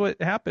that's what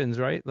happens,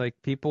 right? Like,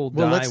 people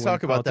die. Well, let's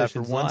talk about that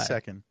for one lie.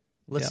 second.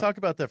 Let's talk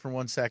about that for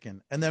 1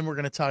 second, and then we're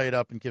going to tie it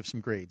up and give some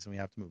grades, and we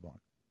have to move on.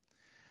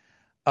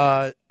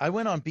 I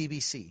went on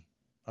BBC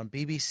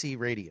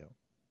Radio,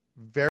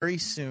 very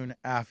soon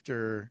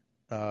after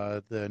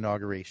the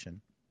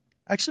inauguration.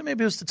 Actually,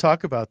 maybe it was to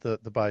talk about the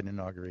Biden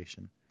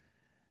inauguration.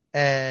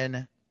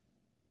 And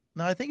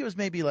no, I think it was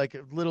maybe like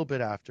a little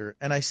bit after.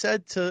 And I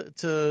said to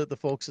the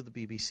folks at the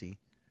BBC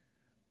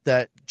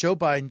that Joe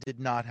Biden did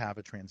not have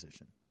a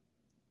transition.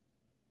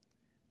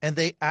 And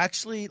they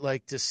actually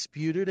like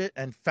disputed it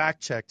and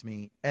fact checked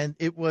me. And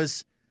it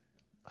was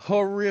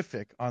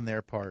horrific on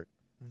their part.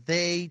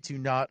 They do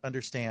not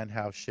understand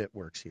how shit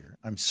works here.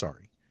 I'm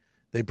sorry.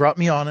 They brought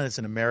me on as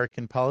an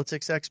American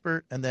politics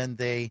expert, and then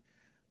they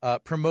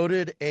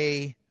promoted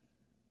a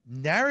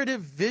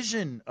narrative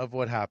vision of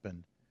what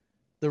happened.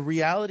 The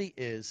reality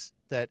is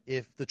that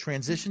if the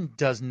transition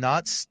does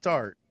not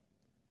start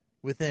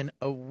within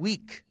a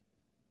week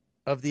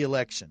of the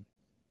election,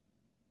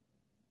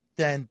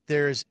 then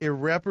there's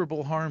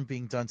irreparable harm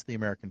being done to the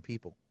American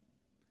people.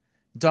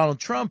 Donald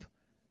Trump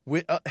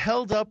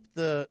held up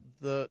the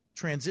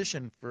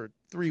transition for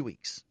 3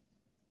 weeks.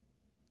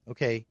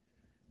 Okay,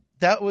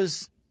 that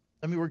was,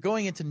 I mean, we're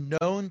going into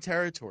known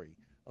territory.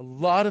 A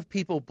lot of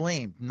people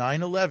blamed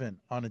 9/11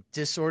 on a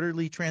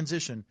disorderly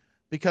transition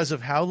because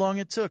of how long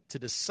it took to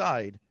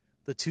decide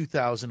the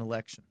 2000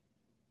 election.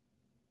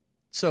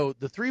 So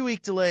the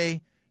 3-week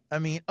delay, I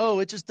mean, oh,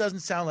 it just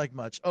doesn't sound like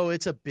much. Oh,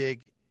 it's a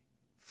big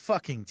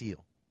fucking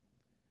deal.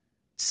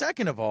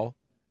 Second of all,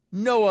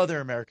 no other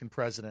American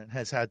president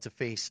has had to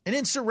face an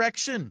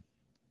insurrection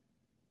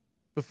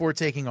before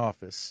taking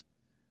office.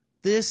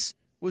 This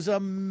was a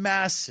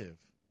massive,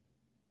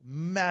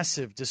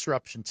 massive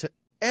disruption to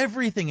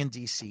everything in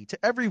D.C., to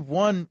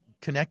everyone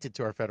connected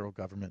to our federal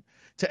government,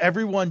 to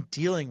everyone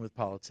dealing with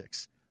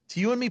politics, to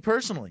you and me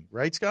personally,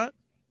 right, Scott?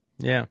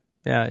 Yeah,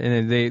 yeah,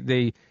 and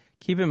they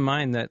keep in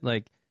mind that,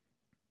 like,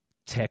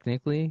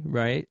 technically,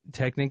 right?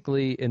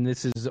 Technically, and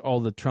this is all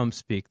the Trump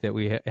speak that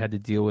we had to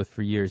deal with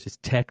for years, is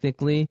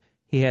technically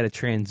he had a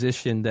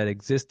transition that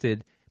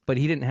existed, but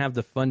he didn't have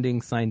the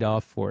funding signed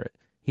off for it.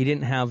 He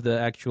didn't have the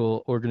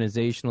actual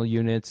organizational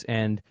units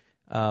and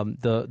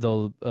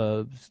the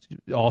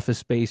office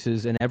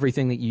spaces and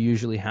everything that you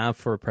usually have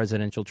for a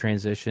presidential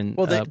transition.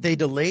 Well, they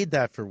delayed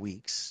that for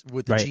weeks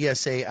with the Right.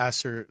 GSA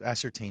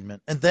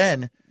ascertainment, and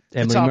then to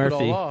Emily top Murphy.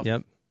 it all off,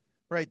 Yep.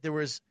 right, there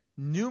were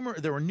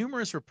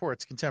numerous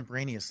reports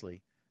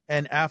contemporaneously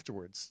and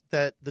afterwards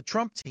that the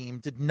Trump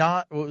team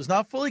was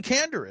not fully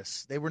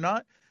candorous. They were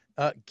not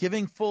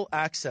giving full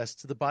access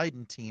to the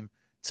Biden team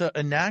to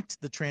enact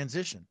the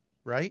transition,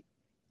 right?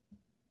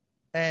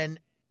 And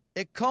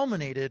it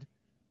culminated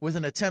with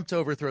an attempt to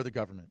overthrow the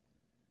government.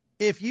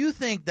 If you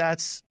think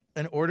that's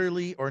an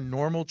orderly or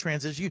normal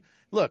transition,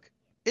 look,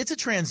 it's a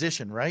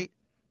transition, right?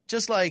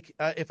 Just like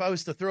if I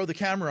was to throw the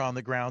camera on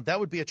the ground, that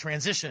would be a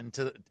transition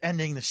to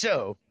ending the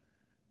show.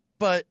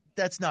 But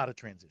that's not a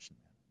transition.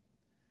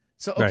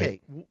 So,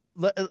 okay,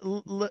 right.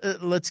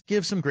 Let's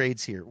give some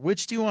grades here.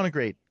 Which do you want to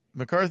grade,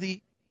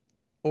 McCarthy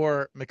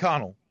or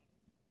McConnell?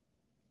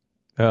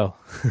 Oh,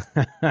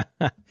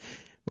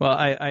 well,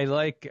 I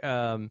like,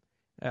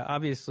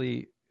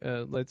 obviously,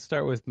 let's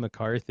start with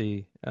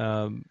McCarthy.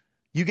 You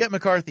get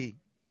McCarthy.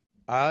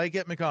 I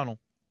get McConnell.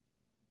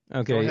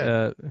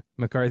 Okay,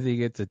 McCarthy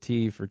gets a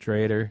T for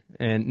traitor.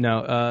 And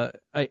no,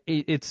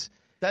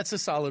 that's a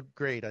solid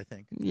grade, I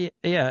think.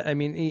 Yeah. I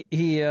mean,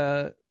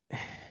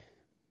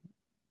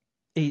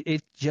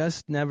 it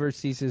just never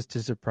ceases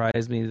to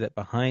surprise me that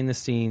behind the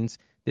scenes,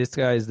 this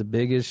guy is the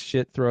biggest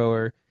shit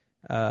thrower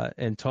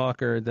and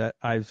talker that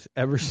I've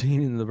ever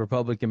seen in the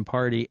Republican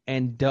Party,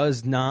 and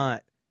does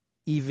not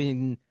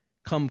even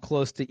come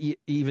close to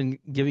even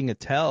giving a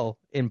tell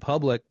in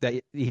public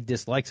that he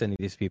dislikes any of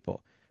these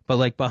people. But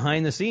like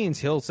behind the scenes,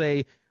 he'll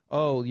say,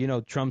 "Oh,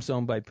 Trump's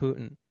owned by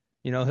Putin."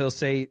 He'll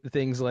say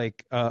things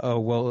like, "Oh,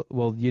 well,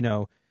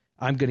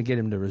 I'm going to get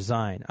him to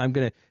resign. I'm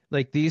going to,"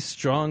 like, these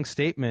strong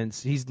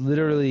statements. He's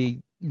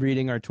literally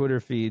reading our Twitter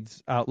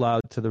feeds out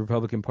loud to the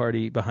Republican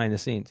Party behind the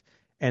scenes.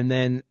 And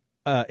then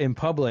in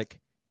public,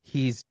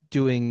 he's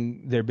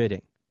doing their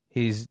bidding.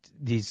 He's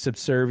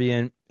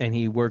subservient and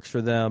he works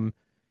for them.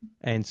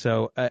 And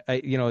so,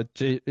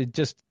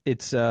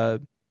 it's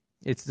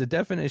the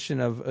definition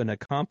of an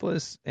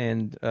accomplice.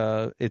 And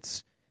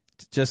it's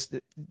just,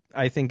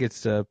 I think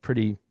it's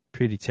pretty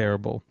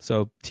terrible.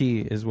 So T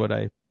is what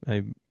I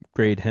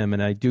grade him,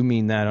 and I do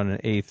mean that on an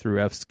A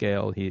through F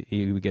scale.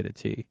 He would get a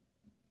T.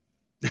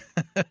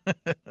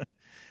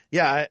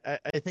 Yeah,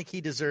 I think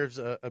he deserves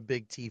a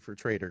big T for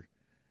traitor.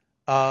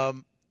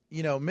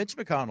 Mitch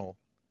McConnell,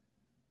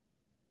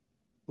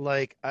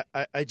 like,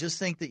 I just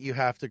think that you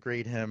have to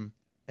grade him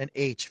an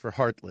H for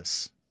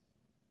heartless.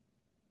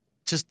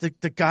 Just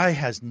the guy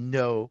has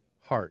no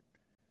heart,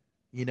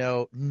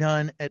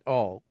 none at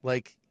all.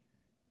 Like,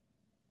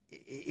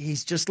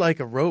 he's just like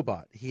a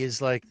robot. He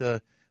is like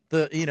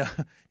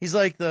he's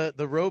like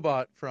the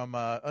robot from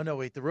oh no,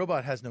 wait, the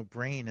robot has no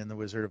brain in The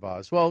Wizard of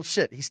Oz. Well,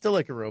 shit, he's still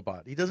like a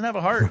robot. He doesn't have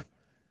a heart.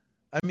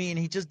 I mean,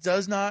 he just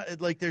does not,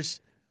 like,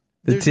 there's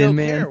no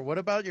care. What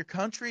about your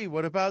country?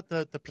 What about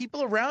the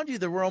people around you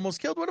that were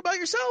almost killed? What about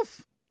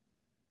yourself?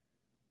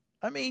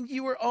 I mean,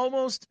 you were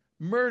almost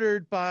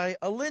murdered by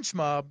a lynch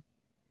mob,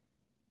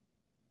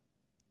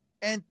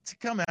 and to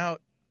come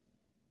out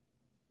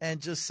and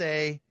just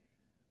say,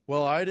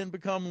 well, I didn't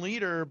become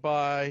leader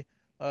by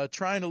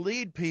trying to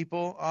lead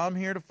people. I'm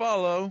here to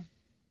follow.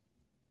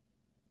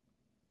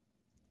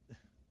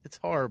 It's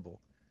horrible.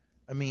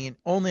 I mean,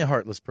 only a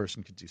heartless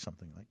person could do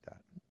something like that.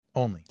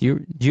 Only.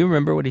 Do you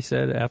remember what he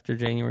said after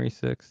January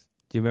 6th?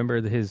 Do you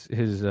remember his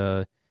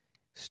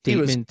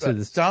statement to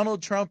the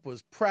Donald Trump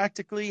was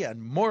practically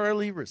and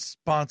morally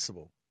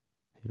responsible.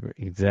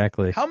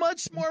 Exactly. How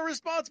much more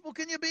responsible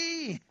can you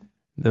be?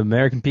 The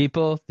American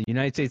people, the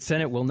United States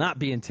Senate will not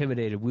be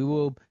intimidated. We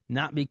will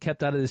not be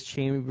kept out of this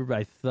chamber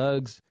by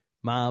thugs,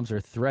 mobs, or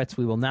threats.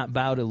 We will not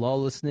bow to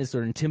lawlessness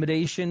or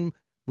intimidation.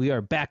 We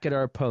are back at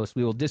our post.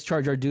 We will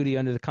discharge our duty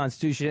under the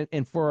Constitution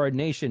and for our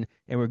nation,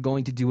 and we're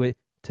going to do it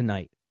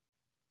tonight.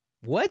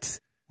 What?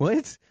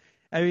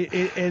 I mean,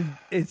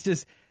 it's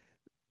just,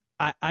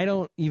 I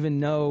don't even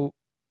know.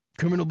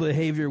 Criminal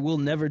behavior will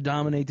never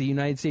dominate the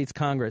United States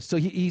Congress. So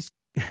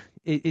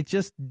it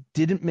just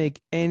didn't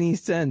make any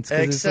sense.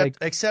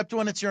 Except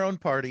when it's your own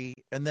party,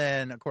 and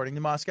then, according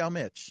to Moscow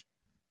Mitch,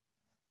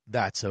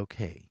 that's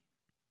okay.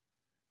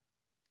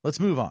 Let's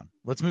move on.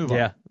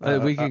 Yeah,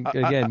 we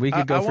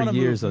could go for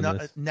years on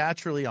this.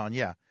 Naturally on,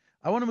 yeah.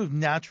 I want to move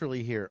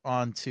naturally here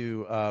on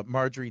to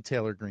Marjorie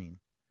Taylor Greene.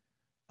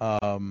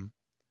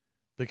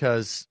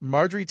 Because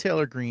Marjorie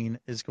Taylor Greene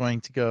is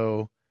going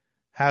to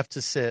have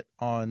to sit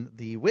on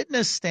the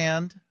witness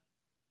stand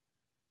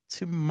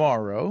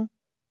tomorrow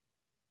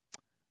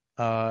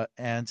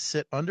and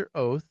sit under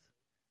oath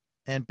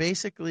and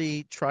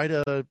basically try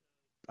to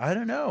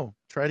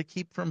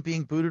keep from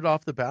being booted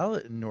off the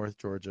ballot in North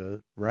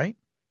Georgia, right?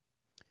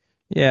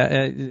 Yeah,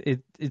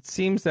 it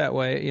seems that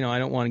way. I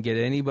don't want to get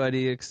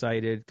anybody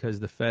excited because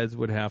the feds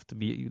would have to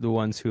be the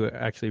ones who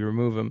actually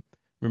remove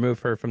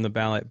her from the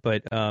ballot.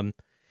 But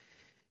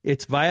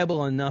it's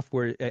viable enough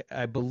where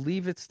I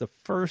believe it's the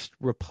first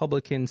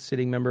Republican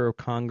sitting member of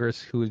Congress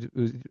who's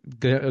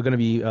going to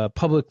be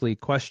publicly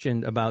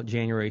questioned about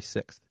January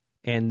 6th,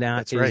 and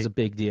that's right. A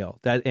big deal.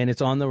 And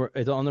it's on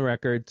the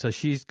record. So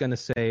she's going to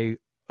say,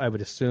 I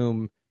would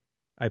assume,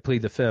 I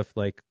plead the fifth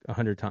like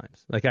 100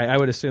 times. Like I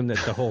would assume that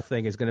the whole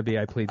thing is going to be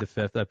I plead the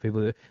fifth. That could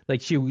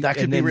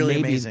be really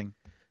amazing.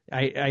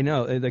 I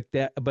know, like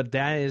that, but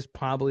that is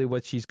probably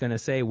what she's going to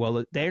say.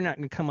 Well, they're not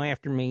going to come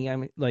after me. I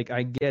mean, like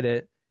I get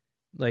it,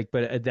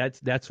 but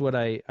that's what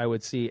I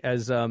would see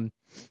as one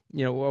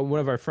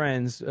of our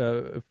friends,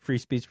 Free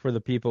Speech for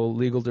the People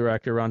legal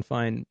director Ron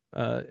Fine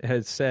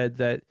has said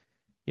that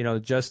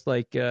just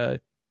like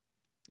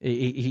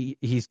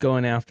he's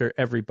going after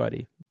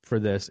everybody for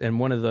this, and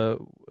one of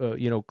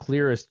the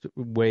clearest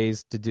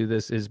ways to do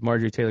this is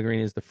Marjorie Taylor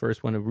Greene is the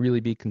first one to really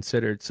be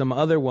considered. Some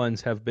other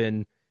ones have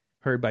been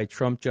heard by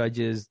Trump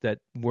judges that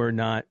were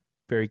not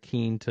very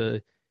keen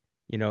to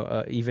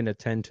even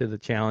attend to the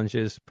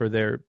challenges for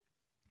their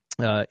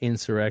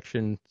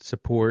insurrection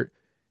support.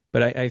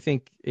 But I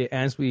think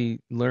as we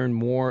learn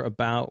more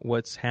about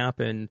what's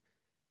happened,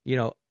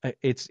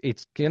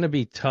 it's going to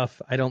be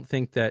tough. I don't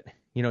think that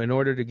in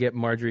order to get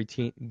Marjorie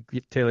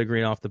Taylor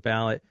Greene off the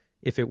ballot,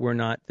 if it were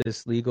not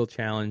this legal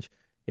challenge,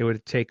 it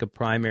would take a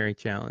primary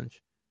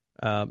challenge,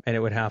 and it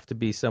would have to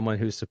be someone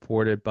who's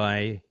supported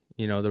by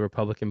the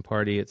Republican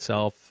Party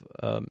itself,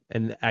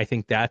 and I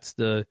think that's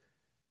going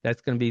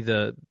to be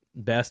the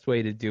best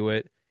way to do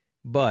it.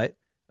 But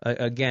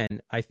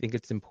again, I think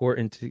it's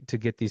important to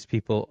get these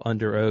people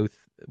under oath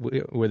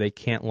where they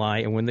can't lie,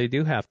 and when they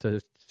do have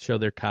to show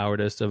their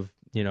cowardice of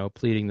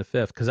pleading the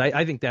fifth, because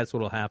I think that's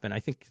what will happen. I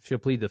think she'll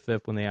plead the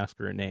fifth when they ask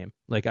her a name.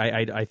 Like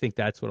I think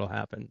that's what will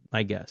happen,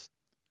 I guess.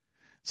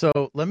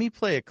 So let me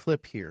play a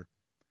clip here.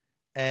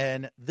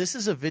 And this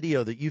is a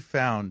video that you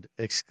found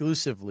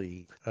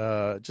exclusively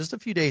just a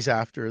few days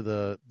after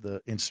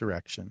the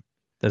insurrection.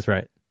 That's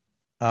right.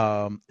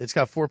 It's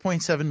got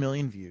 4.7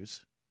 million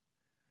views.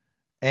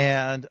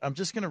 And I'm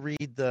just going to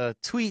read the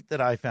tweet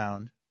that I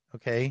found,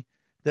 okay?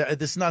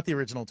 This is not the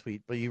original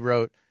tweet, but you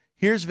wrote,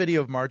 here's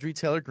video of Marjorie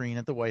Taylor Greene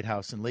at the White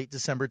House in late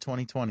December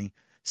 2020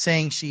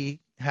 saying she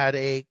had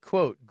a,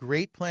 quote,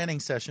 great planning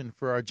session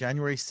for our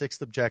January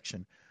 6th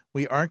objection.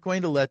 We aren't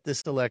going to let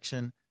this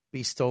election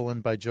be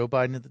stolen by Joe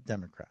Biden and the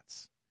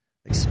Democrats.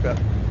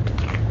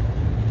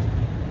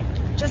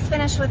 Just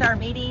finished with our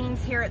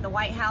meetings here at the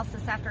White House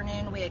this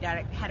afternoon. We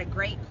had a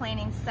great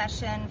planning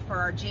session for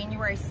our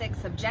January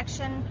 6th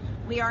objection.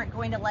 We aren't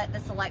going to let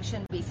this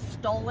election be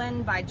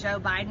stolen by Joe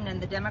Biden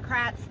and the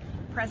Democrats.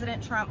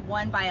 President Trump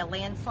won by a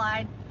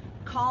landslide.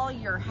 Call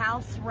your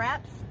House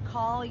reps,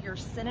 call your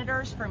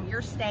senators from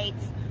your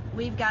states.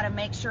 We've got to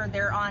make sure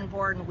they're on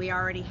board, and we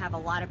already have a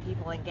lot of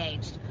people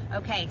engaged.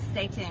 Okay,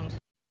 stay tuned.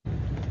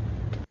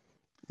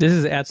 This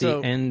is at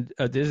the end.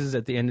 This is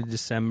at the end of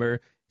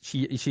December.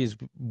 She's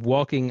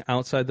walking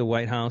outside the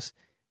White House,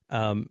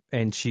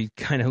 and she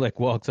kind of like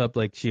walks up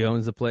like she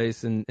owns the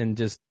place, and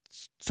just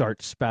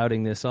starts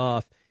spouting this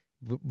off.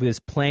 This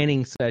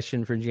planning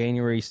session for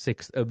January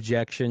 6th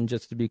objection.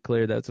 Just to be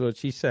clear, that's what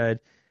she said,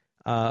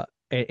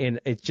 and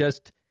it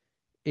just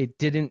it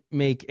didn't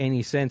make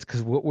any sense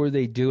because what were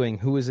they doing?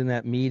 Who was in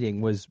that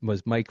meeting? Was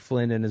Mike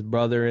Flynn and his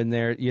brother in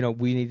there?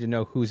 We need to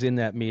know who's in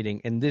that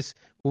meeting. And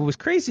what was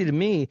crazy to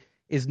me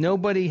is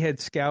nobody had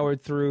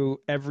scoured through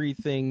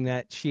everything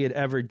that she had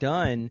ever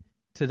done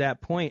to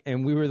that point,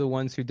 and we were the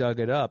ones who dug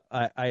it up.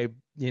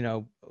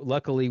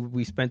 Luckily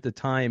we spent the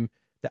time,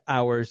 the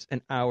hours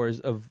and hours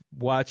of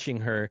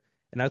watching her.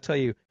 And I'll tell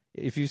you,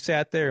 if you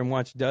sat there and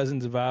watched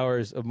dozens of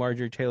hours of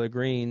Marjorie Taylor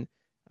Greene,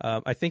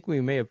 I think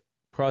we may have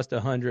crossed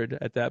 100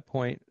 at that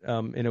point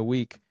in a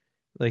week.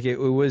 Like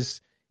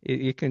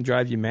it can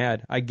drive you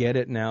mad. I get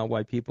it now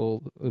why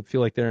people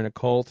feel like they're in a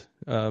cult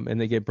and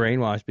they get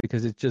brainwashed,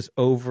 because it's just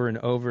over and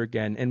over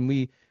again. And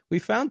we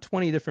found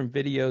 20 different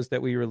videos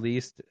that we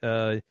released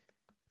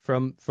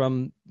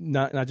from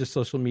not just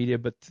social media,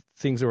 but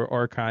things that were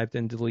archived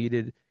and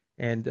deleted.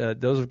 And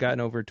those have gotten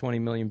over 20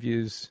 million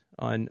views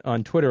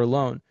on Twitter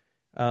alone.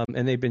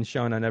 And they've been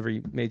shown on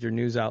every major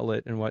news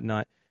outlet and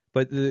whatnot.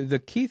 But the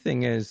key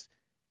thing is,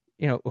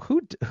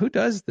 who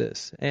does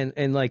this?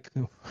 And like,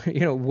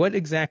 what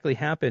exactly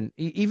happened?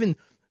 Even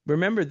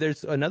remember,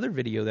 there's another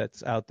video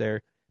that's out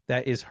there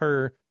that is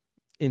her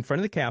in front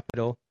of the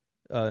Capitol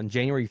on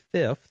January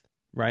 5th,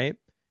 right?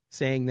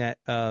 Saying that,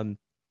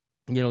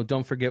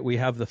 don't forget we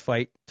have the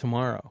fight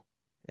tomorrow.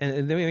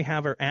 And then we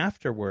have her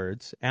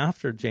afterwards,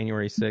 after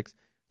January 6th,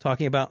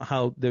 talking about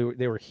how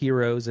they were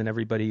heroes and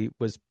everybody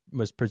was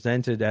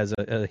presented as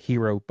a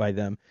hero by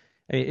them.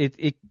 I mean,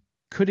 it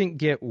couldn't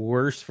get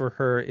worse for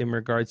her in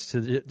regards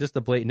to just the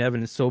blatant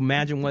evidence. So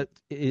imagine what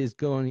is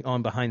going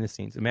on behind the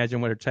scenes.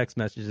 Imagine what her text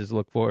messages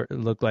look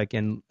like,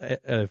 and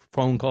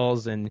phone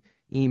calls and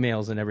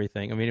emails and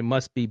everything. I mean, it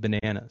must be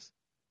bananas.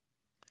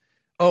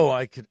 Oh,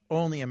 I could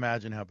only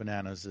imagine how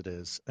bananas it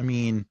is. I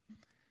mean,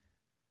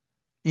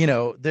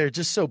 they're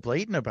just so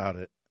blatant about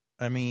it.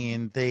 I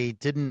mean, they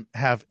didn't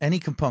have any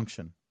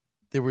compunction.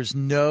 There was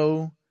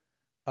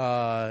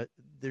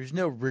there's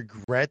no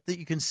regret that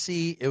you can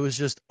see. It was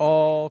just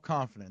all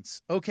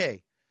confidence.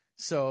 Okay,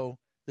 so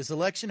this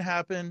election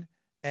happened,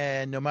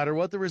 and no matter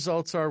what the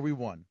results are, we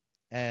won.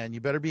 And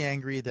you better be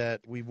angry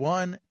that we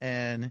won,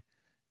 and,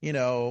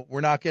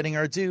 we're not getting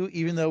our due,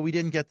 even though we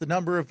didn't get the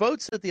number of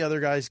votes that the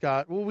other guys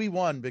got. Well, we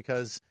won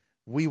because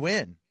we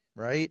win,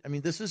 right? I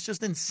mean, this is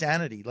just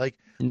insanity. Like,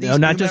 no,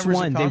 not just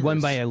one. They won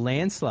by a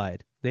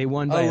landslide. They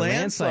won by a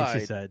landslide,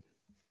 she said.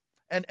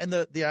 And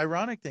the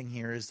ironic thing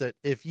here is that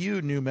if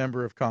you, new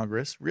member of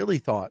Congress, really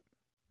thought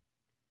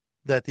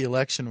that the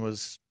election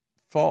was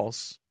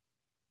false,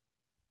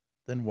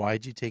 then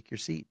why'd you take your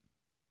seat?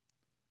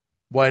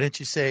 Why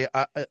didn't you say,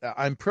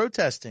 I'm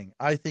protesting.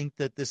 I think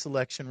that this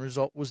election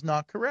result was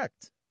not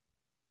correct.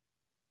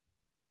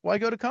 Why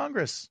go to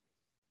Congress?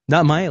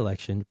 Not my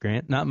election,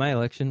 Grant. Not my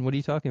election. What are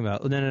you talking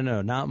about?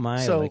 No. Not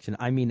my election.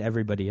 I mean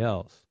everybody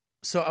else.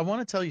 So I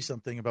want to tell you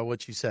something about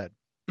what you said.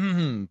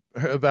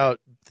 About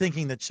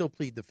thinking that she'll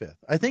plead the fifth.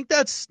 I think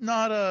that's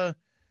not a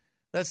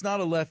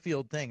left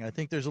field thing. I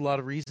think there's a lot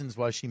of reasons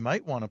why she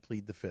might want to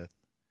plead the fifth,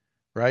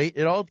 right?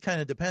 It all kind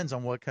of depends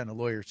on what kind of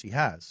lawyer she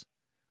has,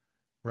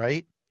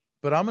 right?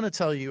 But I'm going to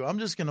tell you, I'm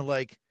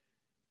going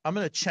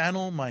to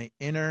channel my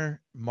inner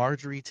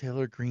Marjorie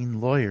Taylor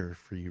Greene lawyer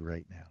for you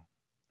right now,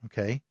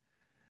 okay?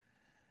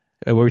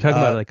 Were we talking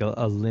about like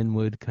a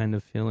Linwood kind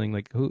of feeling?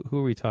 Like who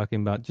are we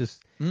talking about?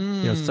 Just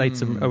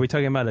sites. Are we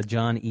talking about a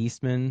John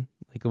Eastman?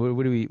 Like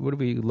what are we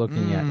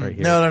looking at right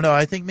here? No.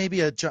 I think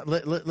maybe a John.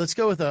 Let's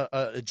go with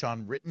a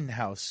John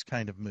Rittenhouse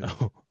kind of move.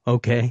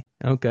 Oh,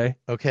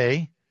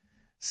 okay.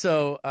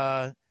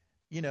 So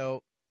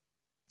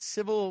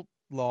civil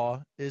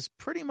law is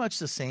pretty much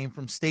the same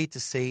from state to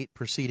state,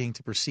 proceeding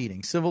to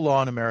proceeding. Civil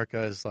law in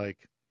America is like,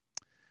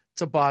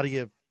 it's a body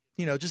of,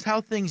 just how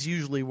things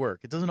usually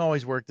work. It doesn't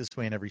always work this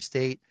way in every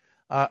state.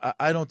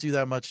 I don't do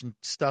that much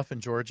stuff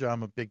in Georgia.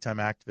 I'm a big-time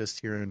activist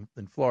here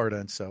in Florida,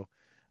 and so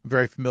I'm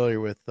very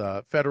familiar with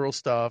federal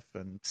stuff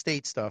and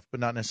state stuff, but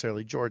not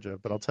necessarily Georgia.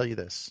 But I'll tell you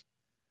this.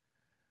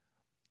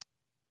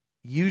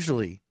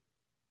 Usually,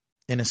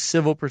 in a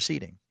civil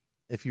proceeding,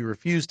 if you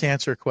refuse to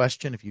answer a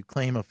question, if you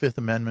claim a Fifth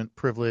Amendment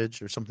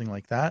privilege or something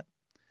like that,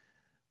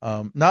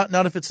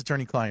 not if it's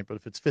attorney-client, but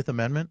if it's Fifth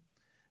Amendment,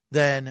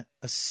 then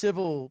a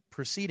civil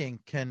proceeding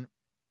can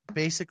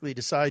basically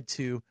decide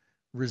to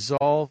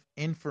resolve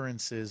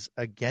inferences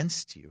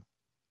against you.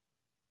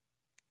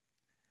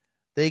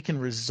 They can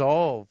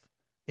resolve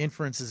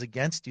inferences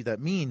against you. That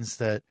means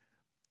that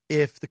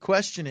if the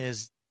question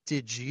is,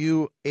 did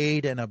you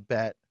aid and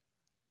abet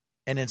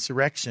an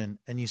insurrection,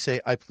 and you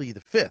say, I plead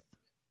the fifth,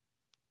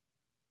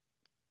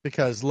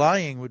 because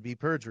lying would be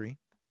perjury,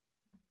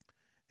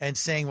 and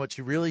saying what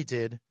you really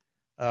did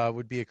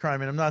would be a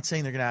crime. And I'm not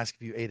saying they're going to ask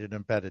if you aided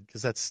and abetted,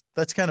 because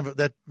that's kind of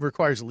that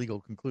requires a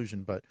legal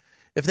conclusion. But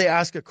if they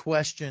ask a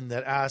question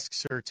that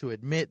asks her to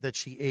admit that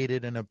she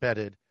aided and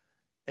abetted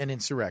an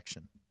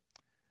insurrection,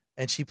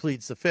 and she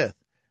pleads the fifth,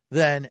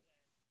 then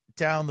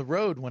down the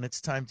road, when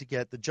it's time to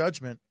get the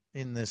judgment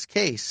in this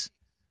case,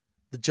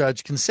 the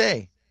judge can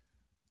say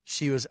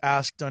she was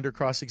asked under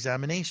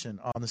cross-examination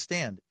on the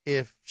stand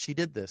if she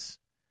did this.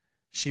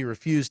 She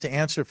refused to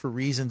answer for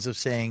reasons of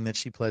saying that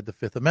she pled the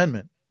Fifth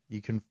Amendment.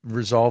 You can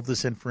resolve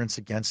this inference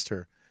against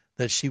her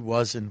that she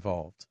was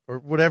involved, or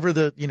whatever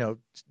the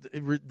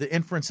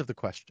inference of the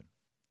question.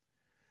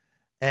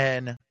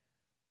 And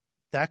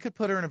that could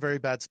put her in a very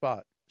bad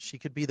spot. She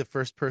could be the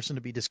first person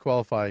to be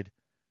disqualified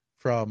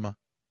from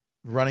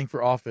running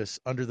for office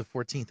under the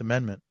 14th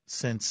Amendment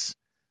since,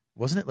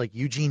 wasn't it like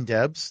Eugene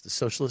Debs, the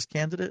socialist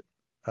candidate,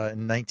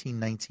 in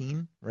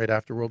 1919, right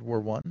after World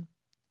War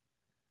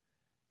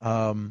I?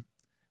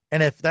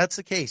 And if that's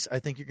the case, I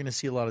think you're going to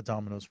see a lot of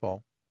dominoes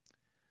fall.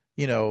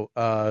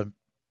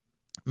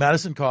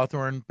 Madison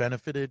Cawthorn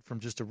benefited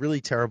from just a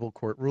really terrible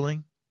court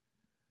ruling.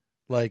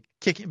 Like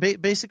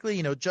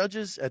basically,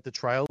 judges at the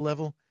trial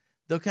level,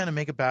 they'll kind of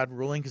make a bad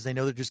ruling because they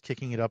know they're just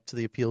kicking it up to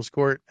the appeals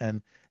court,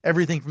 and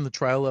everything from the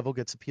trial level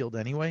gets appealed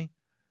anyway.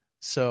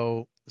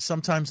 So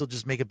sometimes they'll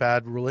just make a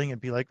bad ruling and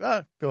be like,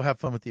 go have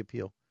fun with the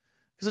appeal.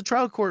 Because a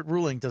trial court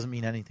ruling doesn't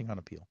mean anything on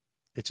appeal.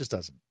 It just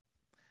doesn't.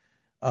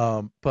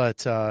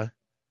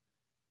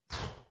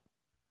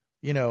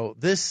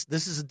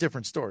 This is a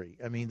different story.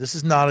 I mean, this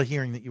is not a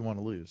hearing that you want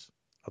to lose.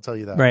 I'll tell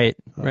you that. Right.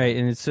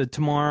 And it's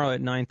tomorrow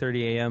at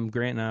 9:30 a.m.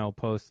 Grant and I will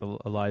post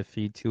a live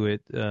feed to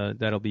it.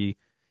 That'll be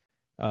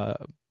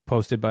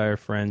posted by our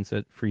friends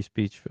at Free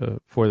Speech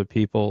for the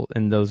People,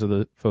 and those are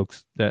the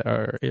folks that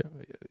are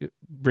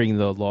bringing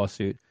the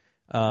lawsuit.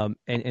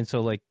 And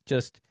so, like,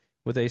 just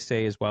what they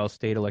say is, while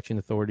state election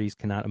authorities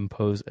cannot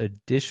impose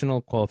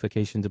additional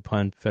qualifications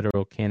upon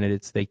federal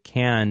candidates, they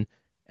can,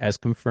 as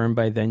confirmed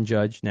by then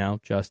Judge, now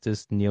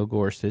Justice Neil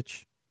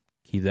Gorsuch,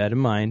 keep that in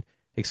mind,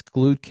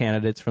 exclude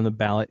candidates from the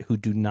ballot who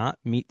do not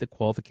meet the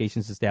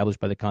qualifications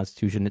established by the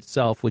Constitution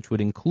itself, which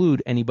would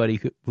include anybody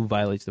who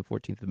violates the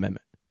 14th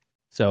Amendment.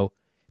 So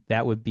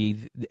that would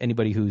be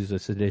anybody who's a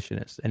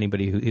seditionist,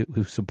 anybody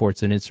who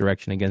supports an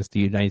insurrection against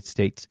the United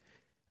States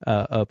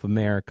of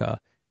America,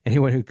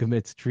 anyone who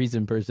commits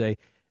treason per se.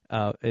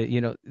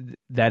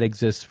 That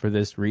exists for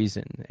this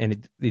reason.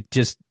 And it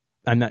just,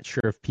 I'm not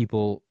sure if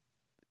people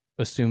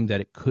assume that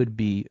it could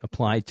be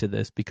applied to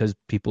this, because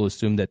people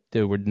assume that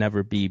there would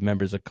never be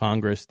members of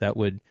Congress that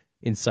would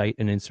incite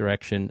an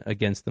insurrection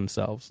against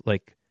themselves.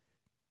 Like,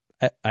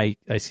 I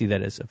see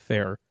that as a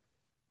fair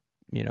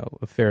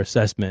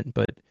assessment,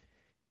 but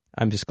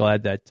I'm just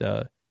glad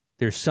that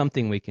there's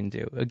something we can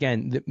do.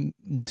 Again,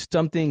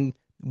 something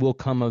will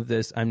come of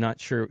this. I'm not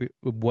sure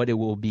what it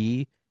will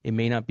be. It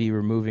may not be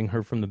removing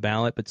her from the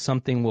ballot, but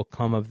something will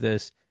come of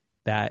this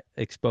that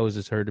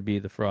exposes her to be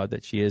the fraud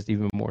that she is,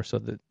 even more so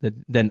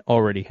than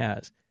already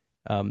has.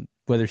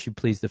 Whether she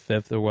pleads the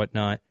Fifth or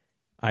whatnot,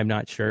 I'm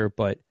not sure,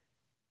 but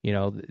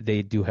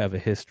they do have a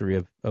history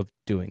of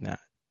doing that.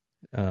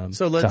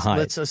 So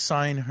let's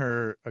assign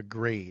her a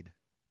grade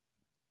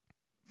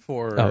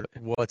for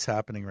what's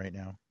happening right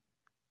now.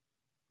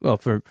 Well,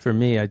 for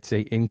me, I'd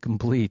say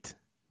incomplete,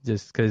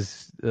 just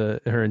because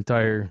her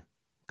entire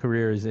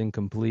career is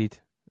incomplete.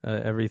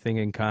 Everything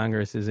in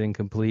Congress is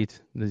incomplete.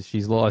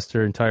 She's lost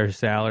her entire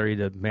salary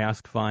to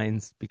mask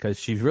fines because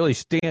she's really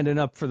standing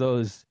up for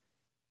those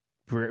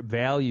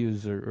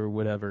values or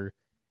whatever,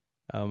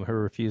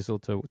 her refusal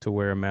to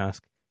wear a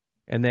mask.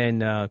 And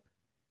then I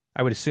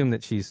would assume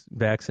that she's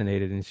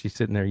vaccinated and she's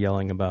sitting there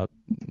yelling about,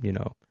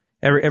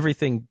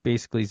 everything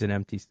basically is an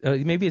empty,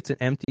 maybe it's an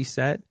empty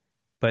set,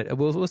 but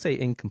we'll say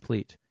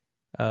incomplete.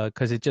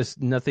 Because it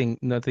just nothing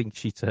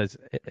she says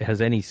has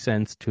any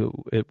sense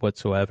to it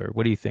whatsoever.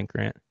 What do you think,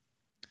 Grant?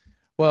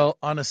 Well,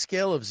 on a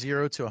scale of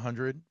 0 to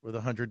 100, with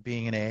 100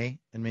 being an A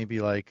and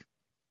maybe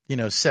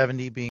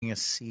 70 being a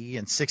C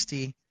and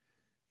 60,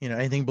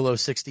 anything below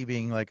 60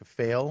 being like a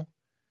fail,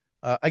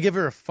 I give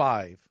her a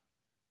 5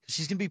 because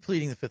she's going to be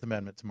pleading the Fifth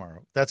Amendment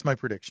tomorrow. That's my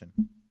prediction.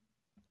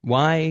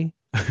 Why?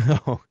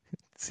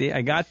 See,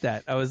 I got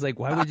that. I was like,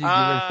 why would you give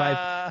her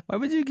 5? Why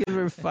would you give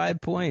her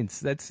 5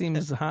 points? That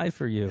seems high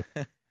for you.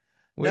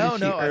 Where did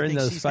she earn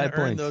those 5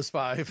 points? Earn those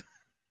 5.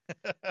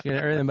 She's going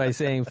to earn them by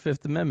saying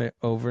Fifth Amendment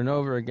over and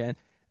over again.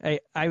 I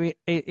mean,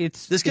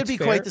 this could be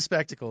fair. Quite the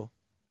spectacle.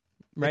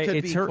 Right? It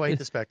could be quite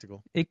the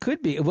spectacle. It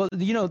could be. Well,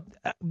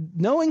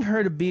 knowing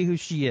her to be who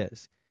she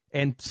is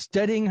and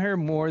studying her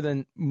more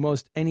than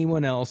most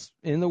anyone else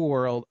in the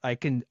world, I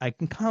can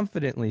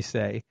confidently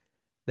say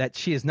that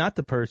she is not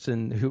the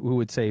person who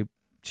would say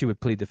she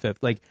would plead the Fifth.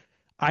 Like,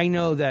 I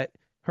know that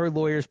her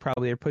lawyers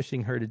probably are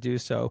pushing her to do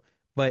so,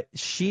 but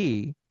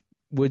she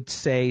would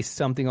say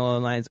something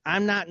along the lines,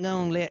 I'm not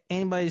going to let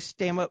anybody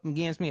stand up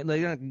against me.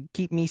 They're going to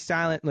keep me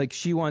silent. Like,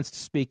 she wants to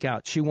speak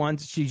out. She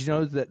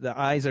knows that the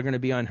eyes are going to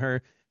be on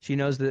her. She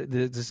knows that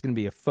this is going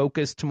to be a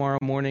focus tomorrow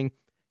morning.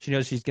 She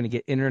knows she's going to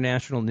get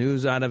international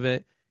news out of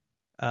it.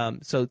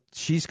 So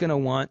she's going to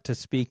want to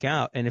speak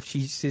out. And if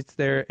she sits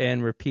there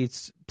and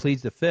pleads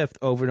the Fifth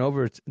over and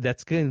over,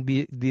 that's going to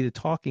be the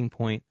talking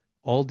point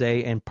all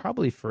day and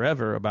probably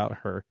forever about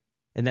her.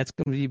 And that's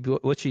going to be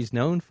what she's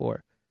known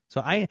for.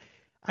 So I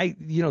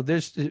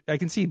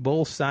can see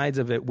both sides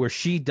of it where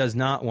she does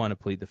not want to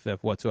plead the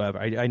Fifth whatsoever.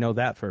 I know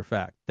that for a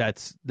fact.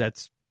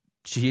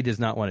 She does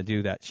not want to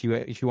do that.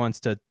 She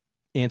wants to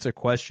answer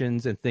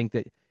questions and think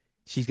that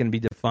she's going to be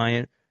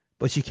defiant.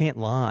 but she can't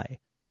lie.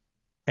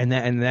 And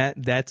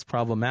that's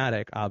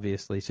problematic,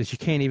 obviously. So she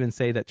can't even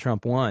say that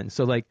Trump won.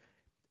 So, like,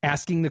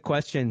 asking the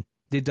question,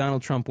 did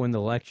Donald Trump win the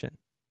election?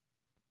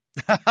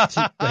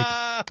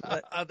 That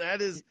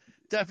is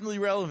definitely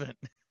relevant.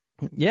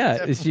 Yeah,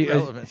 Definitely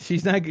relevant.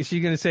 she's going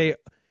to say,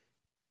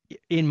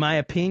 in my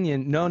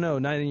opinion, no,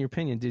 not in your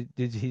opinion.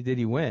 Did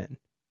he win?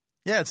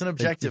 Yeah, it's an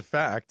objective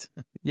fact.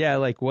 Yeah,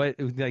 like what?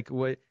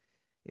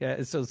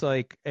 Yeah, so it's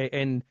like,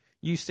 and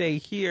you say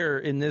here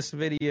in this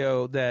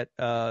video that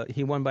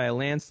he won by a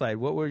landslide.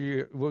 What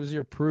was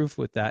your proof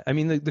with that? I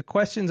mean, the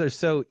questions are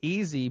so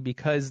easy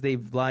because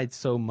they've lied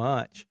so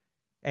much,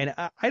 and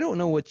I don't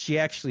know what she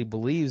actually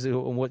believes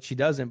and what she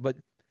doesn't, but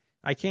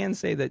I can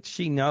say that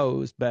she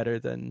knows better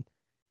than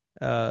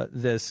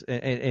this,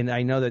 and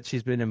I know that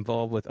she's been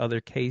involved with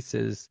other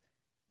cases,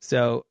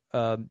 so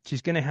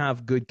she's going to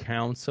have good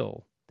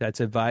counsel that's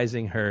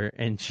advising her,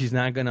 and she's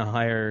not going to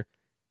hire,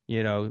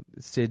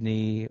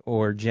 Sydney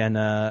or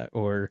Jenna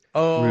or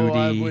Rudy.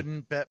 I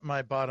wouldn't bet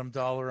my bottom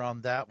dollar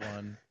on that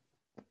one.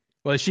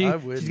 Well,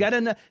 she's got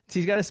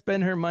to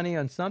spend her money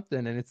on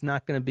something, and it's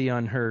not going to be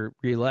on her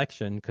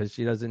reelection because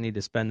she doesn't need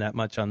to spend that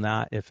much on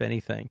that, if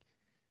anything.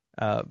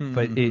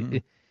 But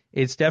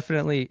it's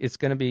definitely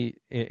going to be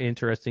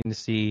interesting to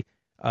see.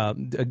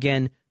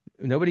 Again,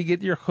 nobody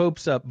get your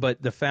hopes up,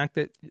 but the fact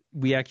that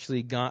we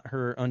actually got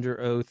her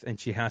under oath and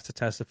she has to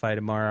testify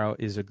tomorrow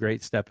is a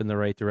great step in the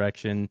right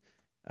direction.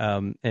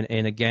 And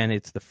again,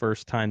 it's the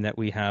first time that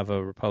we have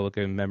a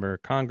Republican member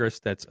of Congress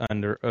that's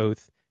under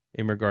oath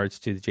in regards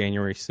to the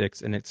January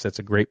 6th, and it sets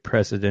a great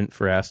precedent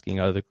for asking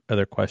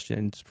other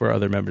questions for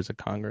other members of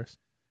Congress.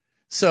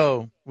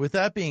 So, with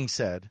that being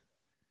said,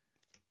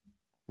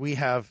 we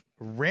have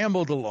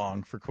rambled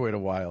along for quite a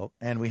while,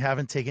 and we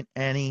haven't taken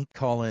any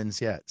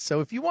call-ins yet.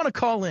 So if you want to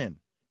call in,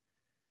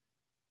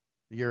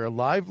 you're a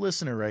live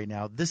listener right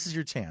now, this is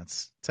your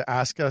chance to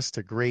ask us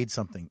to grade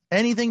something,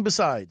 anything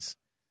besides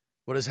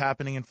what is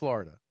happening in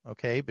Florida,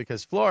 okay?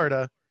 Because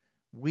Florida,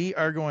 we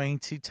are going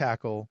to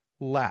tackle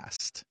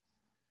last.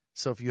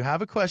 So if you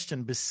have a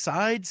question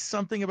besides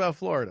something about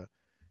Florida,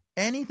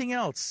 anything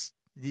else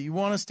you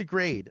want us to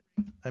grade,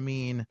 I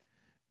mean,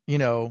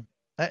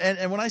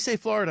 and when I say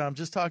Florida, I'm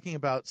just talking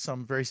about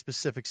some very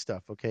specific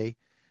stuff, okay?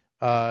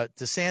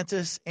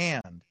 DeSantis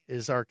and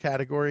is our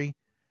category.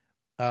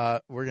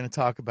 We're going to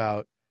talk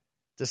about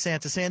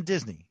DeSantis and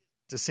Disney,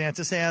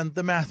 DeSantis and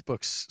the math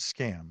books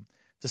scam,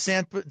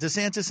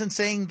 DeSantis and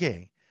saying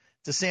gay,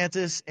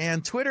 DeSantis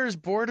and Twitter's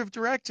board of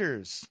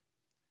directors.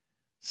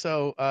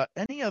 So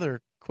any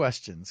other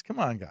questions? Come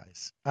on,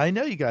 guys. I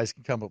know you guys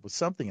can come up with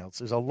something else.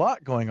 There's a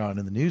lot going on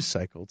in the news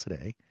cycle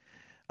today.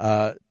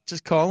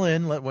 Just call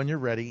in when you're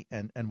ready,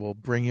 and we'll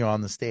bring you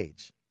on the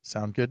stage.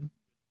 Sound good?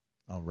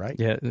 All right.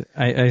 Yeah,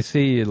 I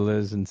see you,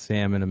 Liz and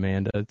Sam and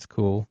Amanda. It's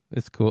cool.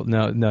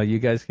 No, you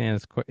guys can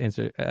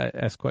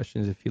ask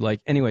questions if you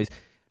like. Anyways,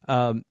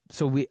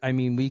 so we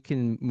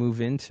can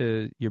move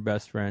into your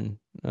best friend,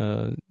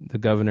 the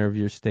governor of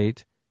your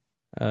state,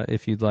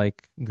 if you'd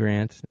like,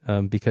 Grant,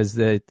 because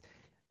it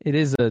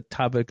is a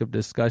topic of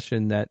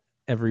discussion that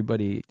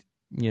everybody,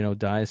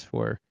 dies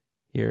for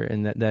here,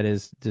 and that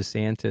is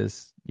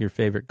DeSantis, your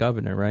favorite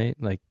governor, right?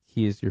 Like,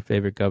 he is your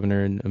favorite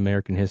governor in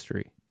American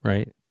history,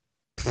 right?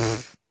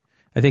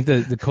 I think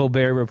the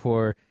Colbert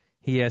Report,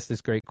 he asked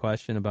this great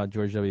question about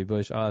George W.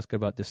 Bush. I'll ask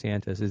about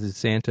DeSantis. Is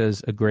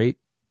DeSantis a great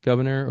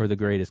governor or the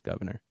greatest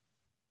governor?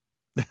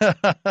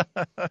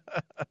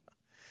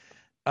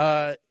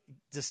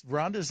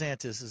 Ron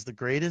DeSantis is the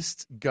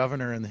greatest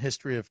governor in the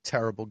history of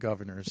terrible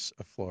governors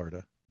of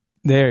Florida.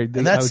 And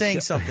that's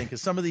saying something,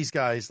 because some of these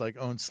guys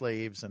own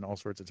slaves and all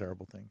sorts of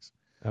terrible things.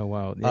 Oh,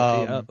 wow.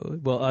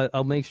 Well,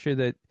 I'll make sure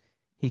that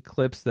he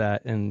clips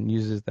that and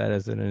uses that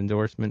as an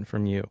endorsement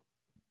from you.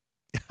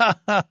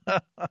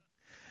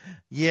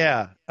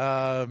 Yeah.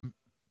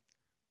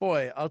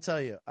 Boy, I'll tell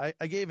you,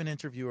 I gave an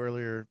interview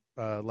earlier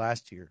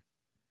last year,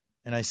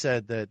 and I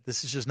said that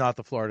this is just not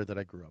the Florida that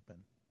I grew up in.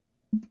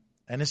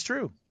 And it's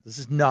true. This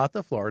is not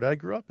the Florida I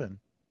grew up in.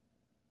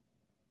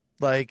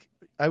 I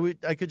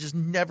could just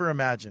never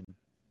imagine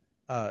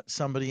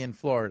somebody in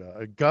Florida,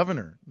 a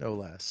governor no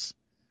less,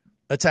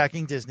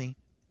 attacking Disney,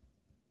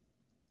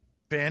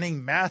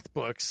 banning math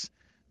books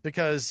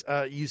because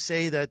you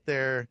say that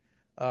they're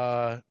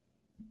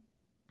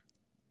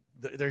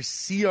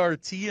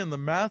CRT in the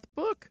math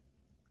book.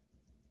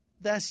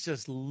 That's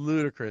just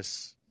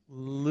ludicrous.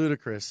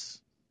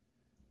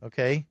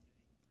 Okay,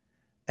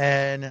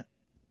 and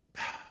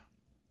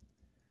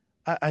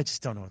I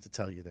just don't know what to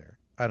tell you there.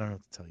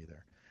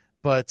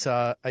 But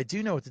I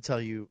do know what to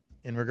tell you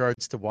in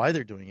regards to why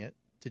they're doing it.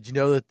 Did you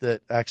know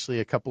that actually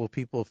a couple of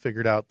people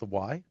figured out the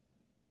why?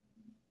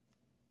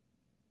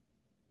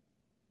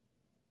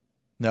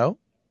 No?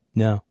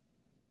 No.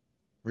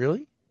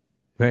 Really?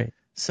 Right.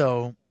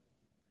 So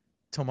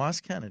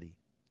Tomas Kennedy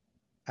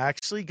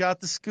actually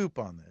got the scoop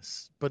on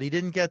this, but he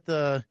didn't get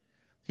the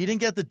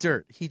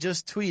dirt. He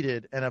just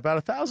tweeted, and about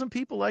 1,000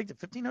 people liked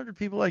it, 1,500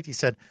 people liked it. He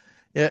said,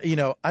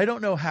 I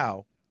don't know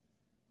how,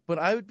 but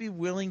I would be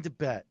willing to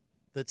bet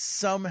that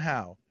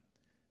somehow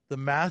the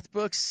math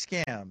book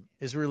scam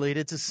is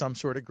related to some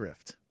sort of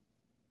grift.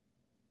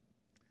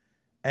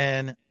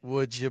 And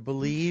would you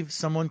believe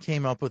someone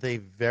came up with a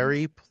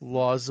very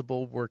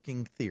plausible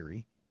working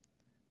theory?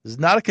 This is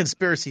not a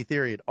conspiracy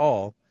theory at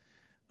all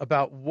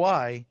about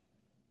why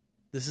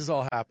this is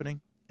all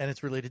happening, and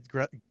it's related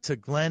to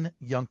Glenn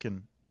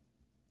Youngkin.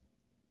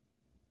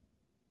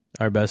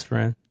 Our best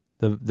friend,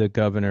 the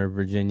governor of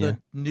Virginia.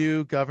 The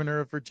new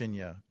governor of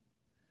Virginia.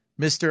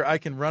 Mr. I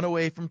can run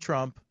away from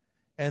Trump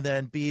and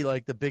then be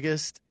like the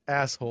biggest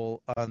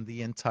asshole on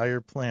the entire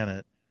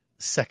planet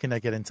the second I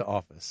get into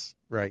office.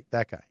 Right,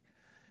 that guy.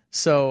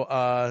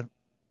 So,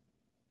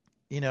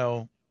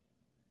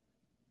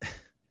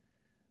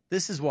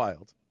 this is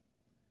wild.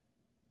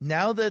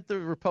 Now that the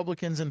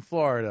Republicans in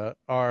Florida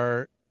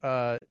are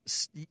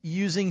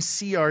using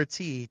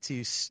CRT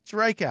to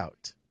strike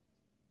out,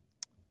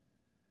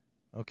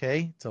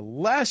 okay, to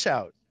lash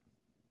out,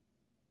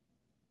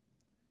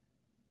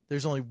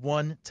 there's only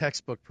one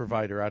textbook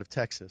provider out of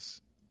Texas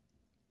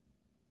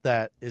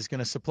that is going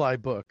to supply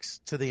books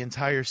to the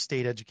entire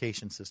state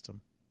education system.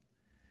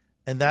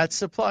 And that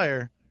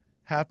supplier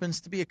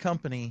happens to be a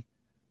company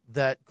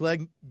that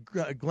Glenn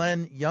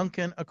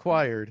Youngkin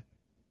acquired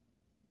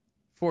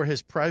for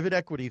his private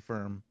equity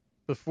firm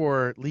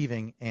before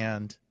leaving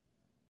and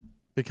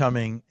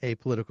becoming a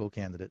political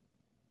candidate.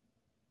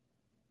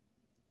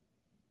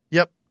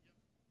 Yep.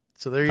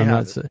 So there you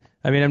have it.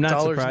 I'm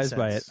not surprised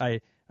by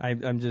it.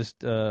 I'm just,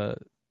 the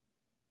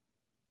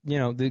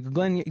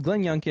Glenn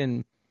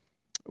Youngkin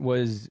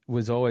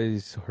was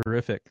always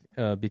horrific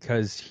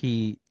because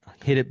he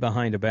hid it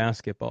behind a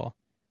basketball.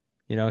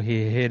 He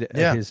hid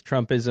his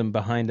Trumpism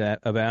behind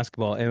a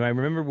basketball. And I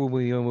remember when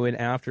we went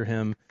after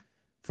him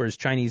for his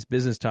Chinese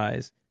business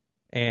ties,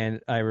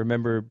 and I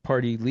remember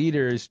party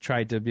leaders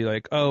tried to be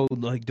like, oh,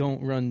 like,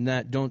 don't run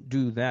that, don't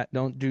do that,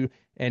 don't do,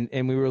 and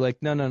we were like,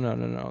 no,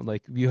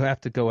 like, you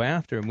have to go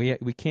after him.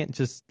 We can't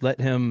just let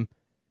him,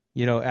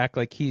 act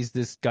like he's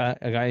this guy,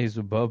 a guy who's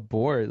above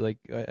board, like,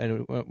 I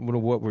don't know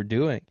what we're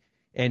doing.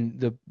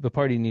 And the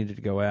party needed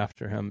to go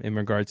after him in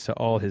regards to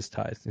all his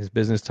ties, his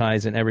business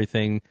ties and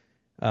everything.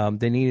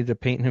 They needed to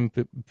paint him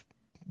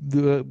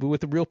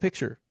with a real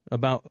picture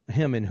about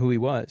him and who he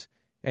was,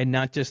 and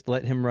not just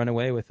let him run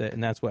away with it.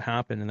 And that's what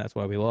happened, and that's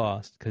why we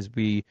lost, because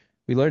we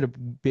learned a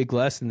big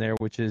lesson there,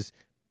 which is,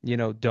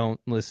 don't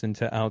listen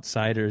to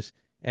outsiders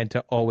and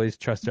to always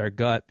trust our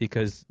gut,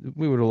 because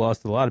we would have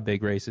lost a lot of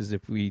big races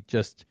if we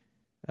just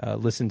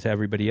listened to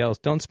everybody else.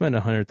 Don't spend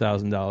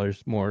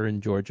 $100,000 more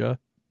in Georgia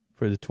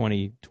for the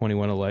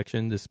 2021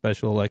 election, the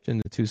special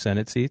election, the 2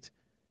 Senate seats.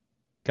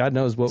 God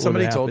knows what would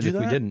have happened if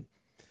we didn't.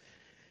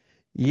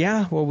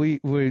 Yeah, well,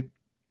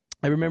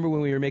 I remember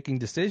when we were making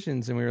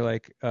decisions and we were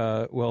like,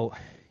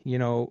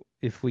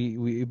 if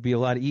it'd be a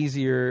lot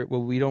easier.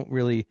 Well, we don't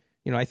really,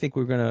 I think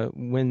we're going to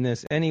win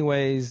this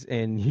anyways.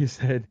 And you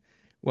said,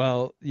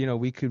 well,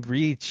 we could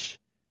reach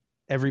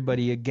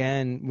everybody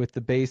again with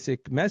the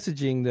basic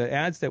messaging, the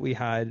ads that we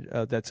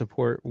had that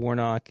support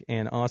Warnock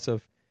and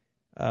Ossoff.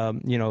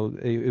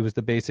 It was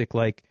the basic,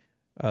 like,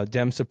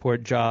 Dem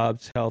support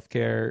jobs,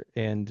 healthcare,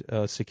 and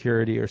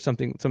security, or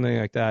something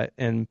like that.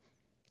 And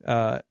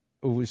it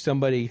was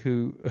somebody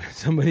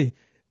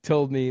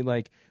told me,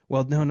 like,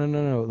 well,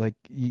 no, like,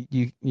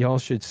 y'all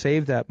should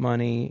save that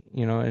money,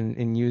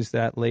 and use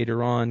that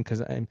later on,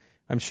 because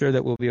I'm sure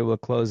that we'll be able to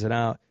close it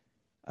out.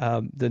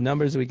 The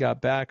numbers we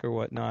got back or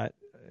whatnot,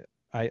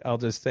 I'll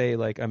just say,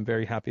 like, I'm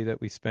very happy that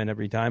we spent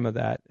every dime of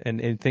that,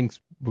 and things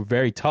were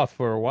very tough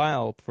for a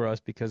while for us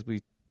because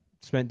we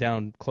spent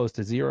down close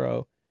to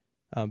zero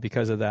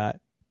because of that.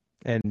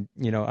 And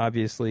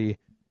obviously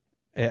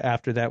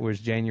after that was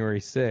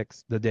January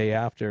 6th, the day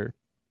after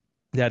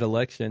that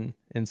election,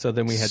 and so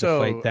then we had to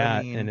fight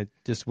that, and it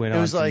just went on.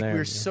 It was like there, we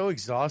were so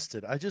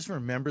exhausted. I just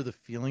remember the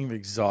feeling of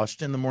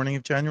exhaustion the morning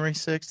of January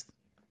 6th,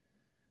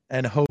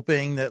 and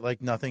hoping that,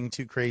 like, nothing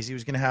too crazy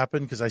was going to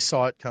happen, because I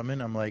saw it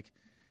coming. I'm like,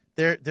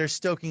 they're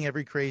stoking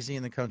every crazy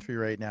in the country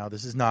right now.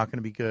 This is not going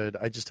to be good.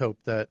 I just hope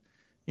that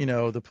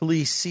the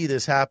police see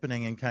this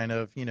happening and kind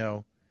of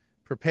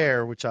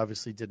prepare, which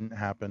obviously didn't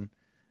happen.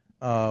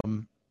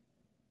 But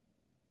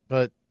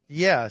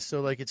yeah,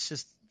 so, like, it's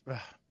just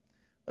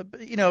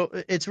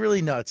it's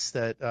really nuts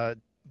that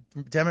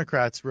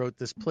Democrats wrote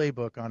this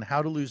playbook on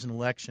how to lose an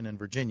election in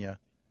Virginia,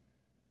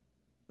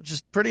 which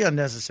is pretty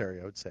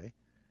unnecessary, I would say.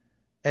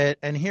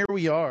 And here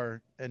we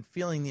are, and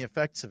feeling the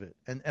effects of it.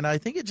 And I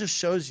think it just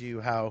shows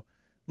you how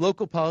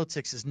local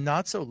politics is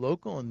not so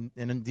local in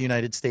the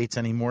United States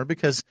anymore,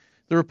 because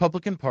the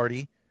Republican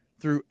Party,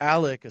 through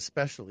ALEC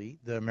especially,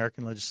 the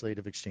American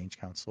Legislative Exchange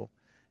Council,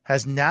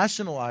 has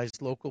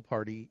nationalized local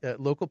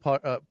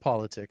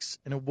politics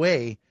in a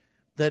way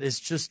that is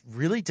just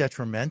really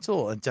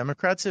detrimental, and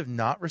Democrats have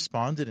not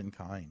responded in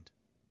kind.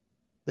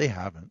 They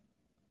haven't.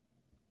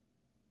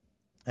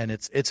 And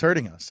it's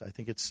hurting us. I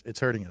think it's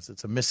hurting us.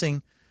 It's a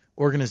missing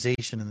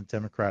organization in the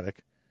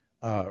Democratic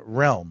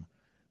realm.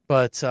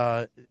 But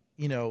now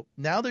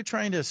they're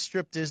trying to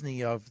strip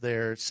Disney of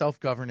their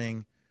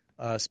self-governing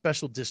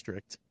special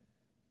district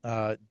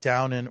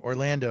down in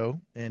Orlando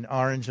in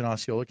Orange and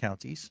Osceola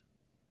counties.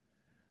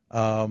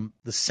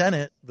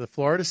 The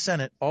Florida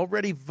Senate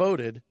already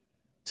voted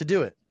to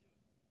do it,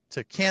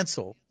 to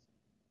cancel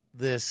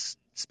this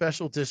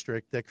special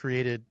district that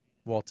created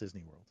Walt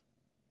Disney World.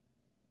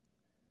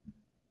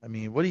 I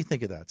mean, what do you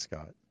think of that,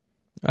 Scott?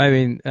 I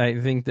mean, I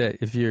think that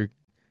if you're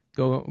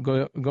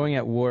going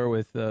at war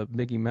with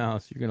Mickey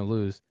Mouse, you're going to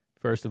lose,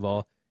 first of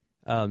all.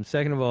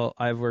 Second of all,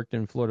 I've worked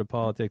in Florida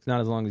politics,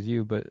 not as long as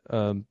you, but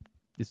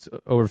it's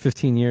over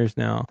 15 years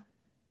now.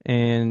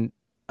 And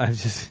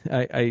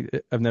I've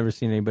never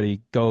seen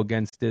anybody go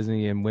against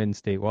Disney and win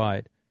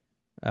statewide.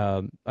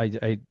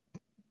 I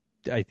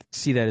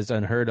see that as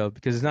unheard of,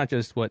 because it's not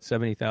just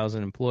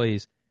 70,000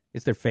 employees,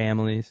 it's their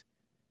families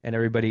and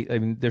everybody. I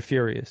mean, they're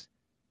furious.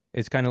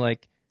 It's kind of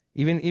like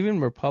even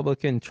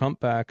Republican Trump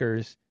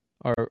backers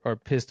are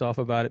pissed off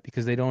about it,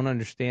 because they don't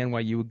understand why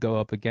you would go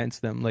up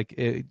against them,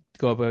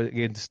 go up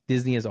against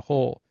Disney as a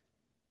whole.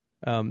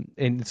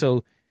 And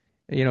so,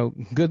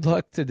 good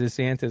luck to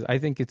DeSantis. I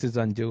think it's his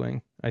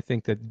undoing. I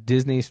think that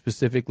Disney,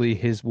 specifically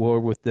his war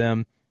with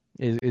them,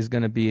 is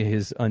going to be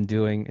his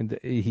undoing. And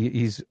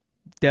he's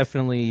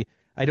definitely,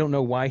 I don't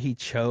know why he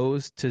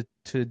chose to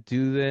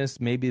do this.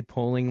 Maybe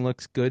polling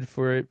looks good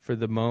for it for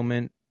the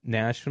moment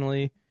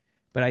nationally,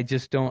 but I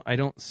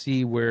don't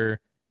see where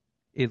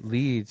it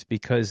leads,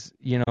 because,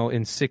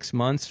 in 6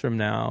 months from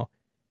now,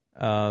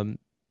 5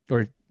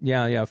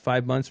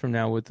 months from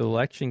now, with the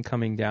election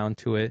coming down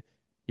to it,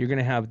 you're going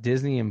to have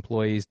Disney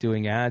employees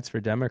doing ads for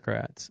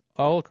Democrats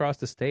all across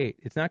the state.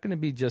 It's not going to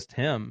be just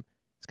him.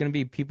 It's going to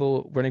be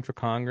people running for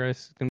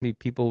Congress. It's going to be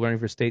people running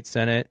for state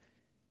Senate,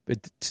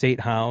 state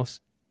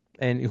House.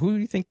 And who do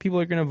you think people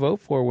are going to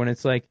vote for when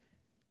it's like,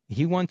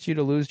 he wants you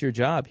to lose your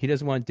job? He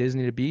doesn't want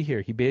Disney to be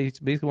here. He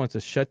basically wants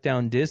to shut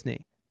down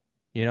Disney.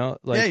 He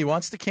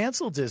wants to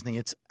cancel Disney.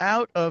 It's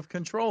out of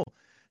control.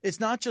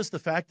 It's not just the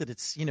fact that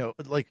it's,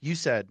 like you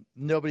said,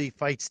 nobody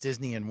fights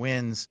Disney and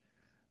wins.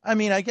 I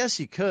mean, I guess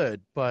you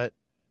could, but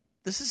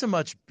this is a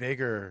much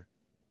bigger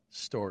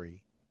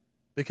story,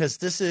 because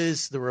this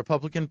is the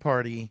Republican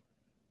Party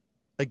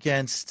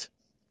against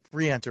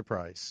free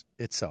enterprise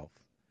itself.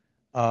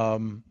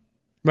 Right,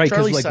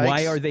 because Sykes,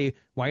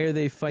 why are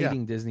they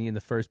fighting Disney in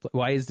the first place?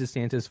 Why is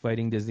DeSantis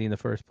fighting Disney in the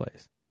first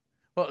place?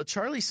 Well,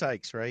 Charlie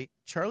Sykes, right?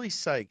 Charlie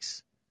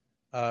Sykes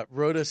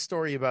wrote a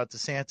story about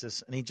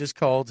DeSantis, and he just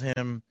called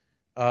him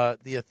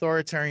the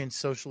authoritarian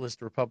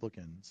socialist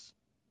Republicans.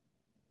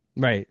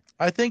 Right.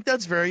 I think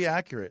that's very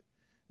accurate.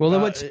 Well,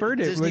 what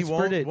spurred it? Disney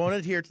won't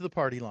adhere to the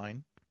party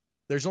line.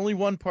 There's only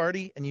one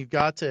party, and you've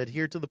got to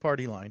adhere to the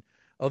party line.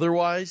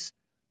 Otherwise,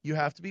 you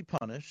have to be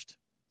punished,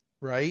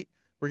 right?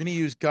 We're going to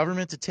use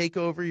government to take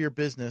over your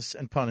business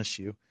and punish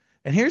you.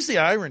 And here's the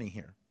irony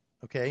here,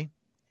 okay?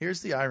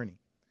 Here's the irony.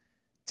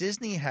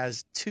 Disney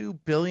has $2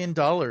 billion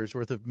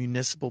worth of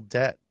municipal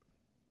debt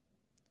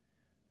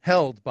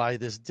held by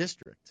this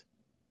district,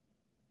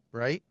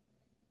 right?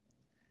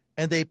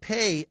 And they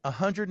pay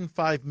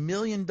 $105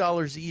 million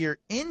a year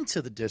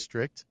into the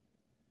district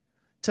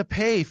to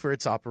pay for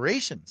its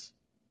operations.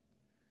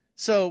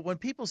 So when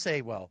people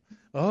say, well,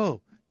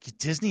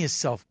 Disney is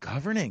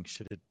self-governing,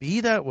 should it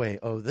be that way?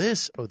 Oh,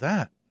 this, oh,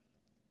 that.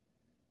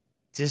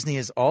 Disney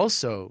is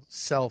also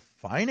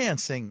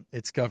self-financing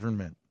its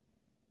government.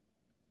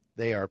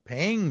 They are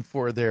paying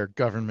for their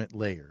government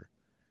layer,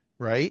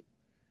 right?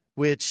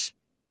 Which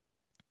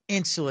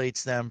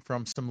insulates them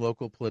from some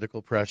local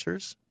political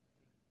pressures,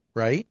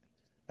 right?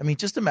 I mean,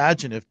 just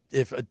imagine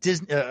if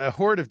a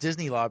horde of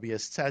Disney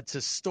lobbyists had to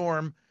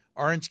storm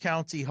Orange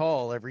County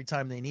Hall every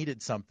time they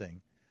needed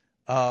something.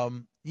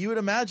 You would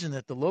imagine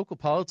that the local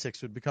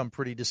politics would become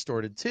pretty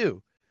distorted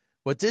too.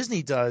 What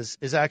Disney does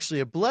is actually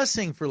a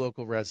blessing for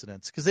local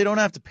residents, because they don't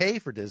have to pay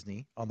for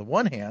Disney on the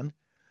one hand.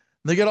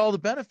 They get all the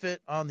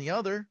benefit on the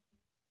other.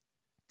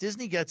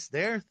 Disney gets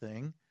their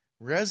thing.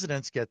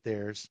 Residents get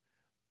theirs.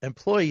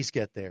 Employees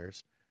get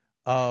theirs.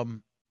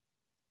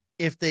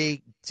 If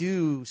they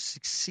do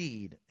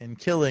succeed in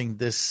killing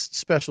this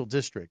special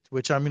district,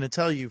 which I'm going to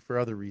tell you for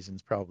other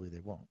reasons probably they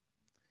won't,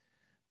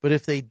 but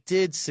if they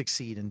did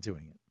succeed in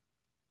doing it,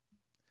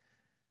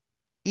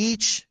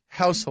 each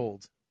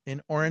household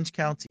in Orange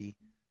County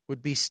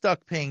would be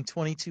stuck paying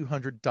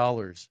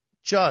 $2,200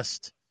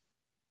 just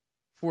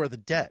for the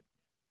debt.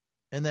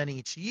 And then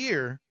each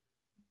year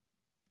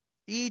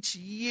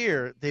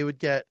they would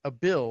get a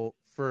bill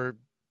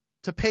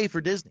to pay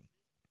for Disney,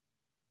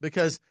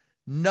 because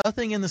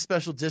nothing in the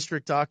special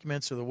district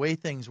documents or the way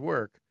things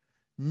work,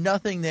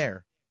 nothing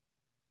there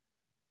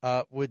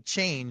would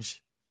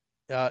change.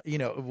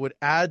 It would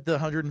add the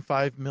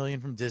 $105 million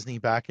from Disney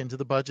back into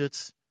the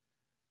budgets,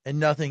 and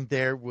nothing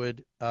there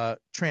would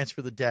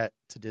transfer the debt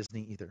to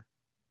Disney either.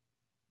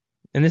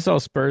 And this all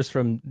spurs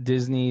from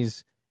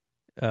Disney's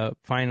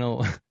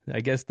final.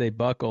 I guess they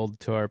buckled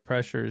to our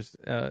pressures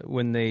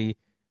when they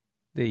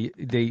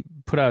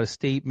put out a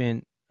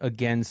statement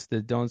against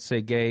the "Don't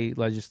Say Gay"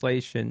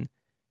 legislation,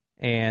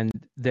 and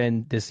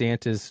then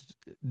DeSantis.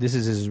 This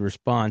is his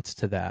response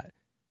to that.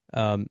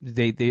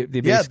 They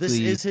basically, this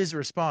is his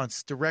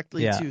response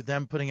directly to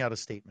them putting out a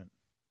statement.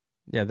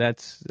 Yeah,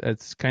 that's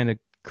kind of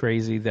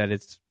crazy that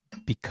it's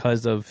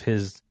because of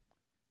his,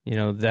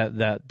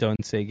 that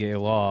don't say gay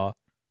law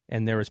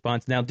and their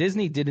response. Now,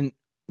 Disney didn't,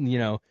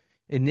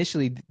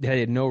 initially they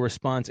had no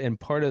response, and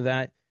part of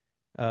that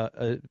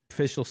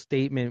official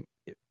statement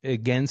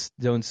against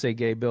don't say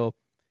gay bill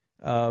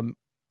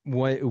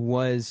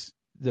was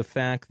the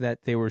fact that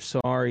they were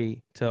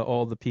sorry to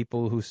all the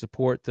people who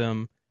support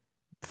them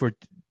for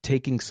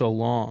taking so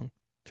long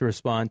to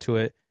respond to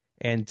it,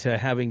 and to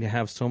having to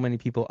have so many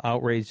people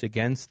outraged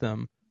against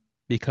them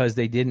because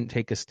they didn't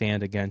take a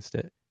stand against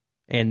it.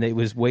 And it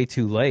was way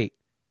too late.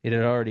 It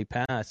had already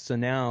passed. So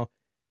now,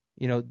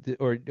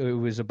 or it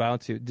was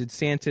about to.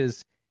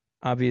 DeSantis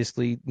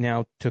obviously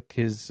now took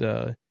his,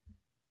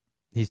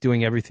 he's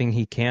doing everything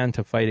he can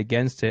to fight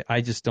against it. I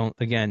just don't,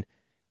 again,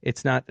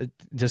 it's not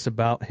just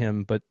about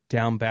him, but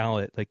down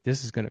ballot, like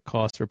this is going to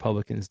cost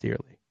Republicans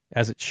dearly,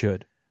 as it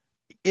should.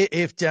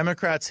 If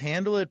Democrats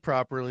handle it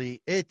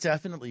properly, it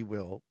definitely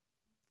will.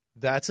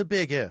 That's a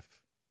big if.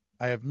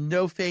 I have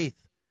no faith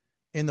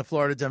in the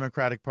Florida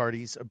Democratic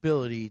Party's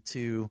ability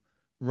to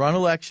run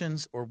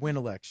elections or win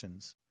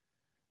elections.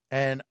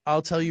 And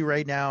I'll tell you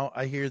right now,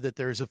 I hear that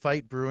there's a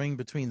fight brewing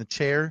between the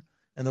chair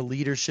and the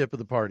leadership of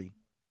the party.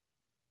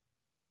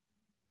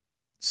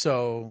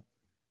 So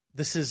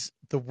this is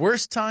the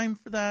worst time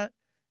for that.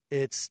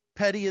 It's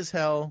petty as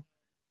hell.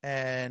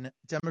 And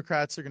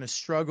Democrats are going to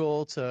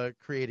struggle to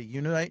create a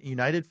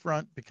united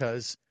front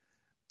because,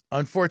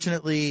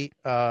 unfortunately,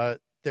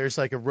 there's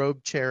like a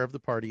rogue chair of the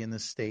party in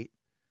this state.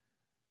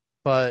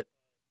 But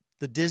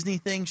the Disney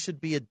thing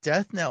should be a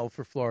death knell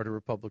for Florida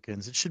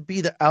Republicans. It should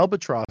be the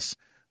albatross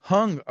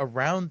hung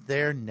around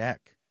their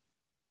neck.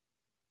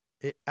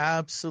 It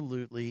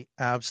absolutely,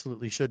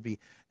 absolutely should be.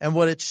 And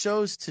what it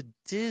shows to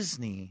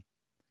Disney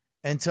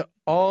and to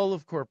all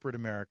of corporate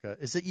America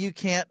is that you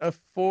can't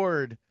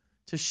afford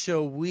to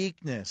show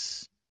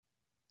weakness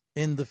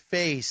in the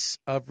face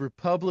of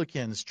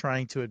Republicans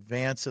trying to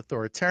advance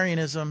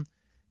authoritarianism,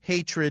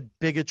 hatred,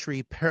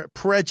 bigotry,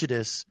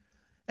 prejudice,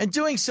 and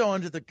doing so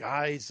under the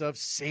guise of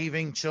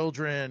saving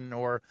children,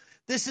 or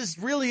this is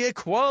really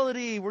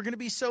equality. We're going to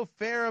be so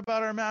fair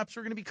about our maps.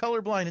 We're going to be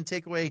colorblind and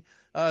take away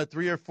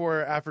 3 or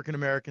 4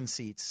 African-American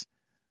seats.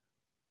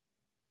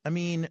 I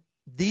mean,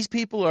 these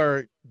people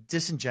are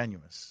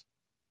disingenuous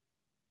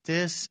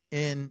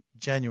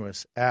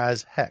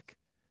as heck.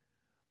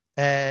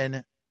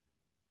 And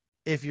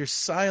if you're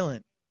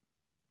silent,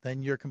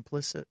 then you're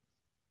complicit.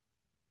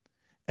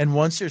 And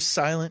once you're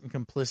silent and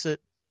complicit,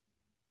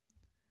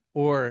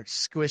 or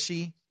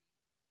squishy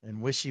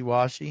and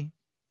wishy-washy,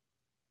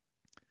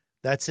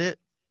 that's it.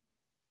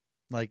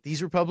 Like,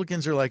 these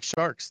Republicans are like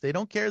sharks. They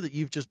don't care that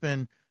you've just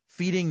been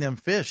feeding them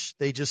fish.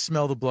 They just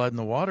smell the blood in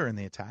the water and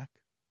they attack.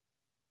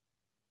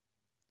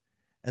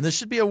 And this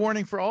should be a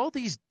warning for all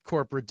these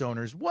corporate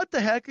donors. What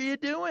the heck are you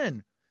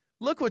doing?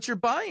 Look what you're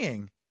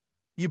buying.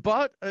 You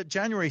bought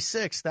January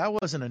 6th. That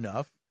wasn't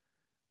enough.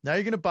 Now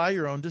you're going to buy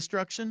your own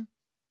destruction?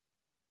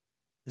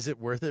 Is it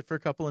worth it for a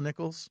couple of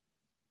nickels?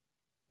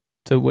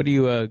 So what do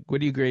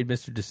you grade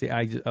Mr.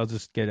 DeSantis? I'll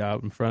just get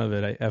out in front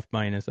of it. F-.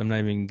 I'm not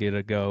even going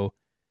to go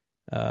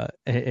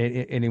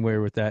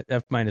anywhere with that.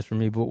 F- for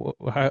me.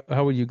 But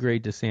how would you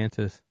grade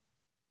DeSantis?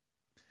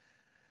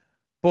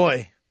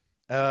 Boy,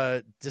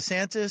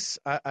 DeSantis,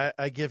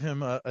 I give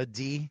him a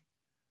D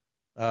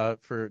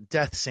for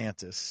Death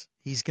Santis.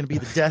 He's going to be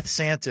the Death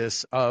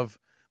Santis of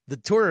the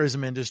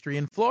tourism industry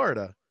in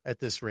Florida at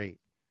this rate.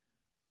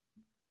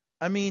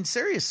 I mean,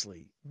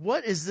 seriously,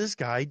 what is this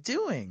guy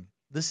doing?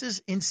 This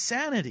is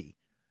insanity.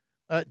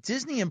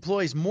 Disney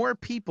employs more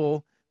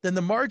people than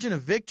the margin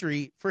of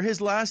victory for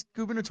his last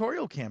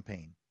gubernatorial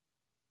campaign.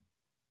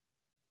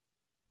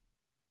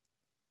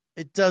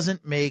 It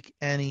doesn't make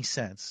any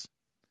sense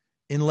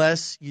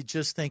unless you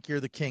just think you're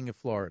the king of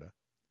Florida.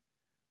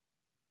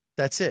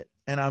 That's it.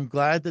 And I'm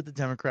glad that the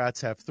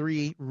Democrats have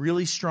 3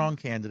 really strong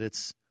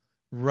candidates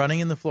running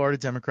in the Florida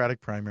Democratic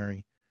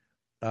primary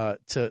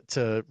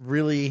to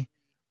really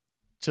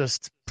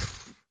just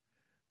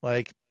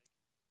like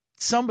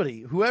somebody,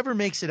 whoever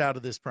makes it out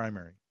of this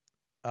primary,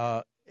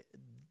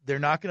 they're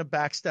not going to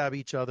backstab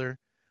each other.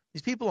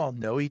 These people all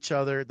know each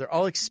other. They're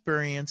all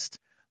experienced.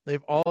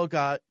 They've all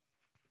got,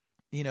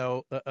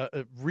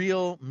 a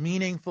real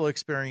meaningful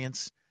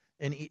experience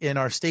in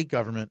our state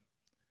government.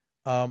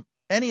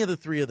 Any of the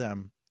 3 of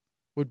them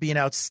would be an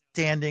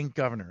outstanding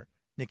governor.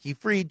 Nikki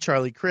Fried,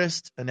 Charlie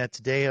Crist, Annette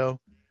Taddeo.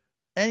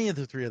 Any of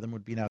the 3 of them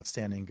would be an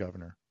outstanding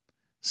governor.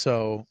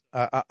 So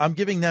I'm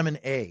giving them an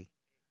A.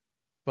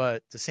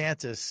 But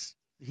DeSantis,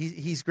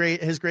 he's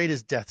great. His grade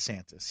is Death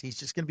Santis. He's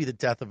just going to be the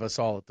death of us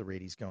all at the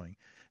rate he's going.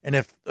 And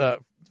if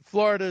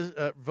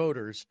Florida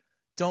voters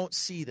don't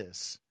see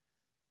this,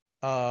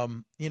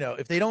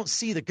 if they don't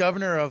see the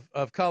governor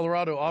of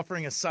Colorado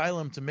offering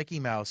asylum to Mickey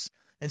Mouse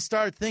and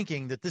start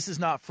thinking that this is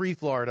not free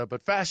Florida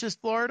but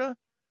fascist Florida,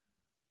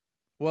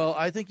 well,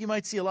 I think you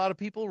might see a lot of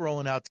people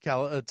rolling out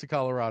to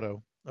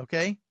Colorado.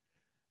 Okay,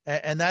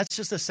 and that's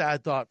just a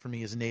sad thought for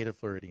me as a native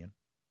Floridian.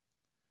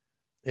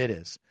 It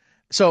is.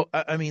 So,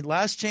 I mean,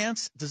 last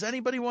chance. Does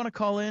anybody want to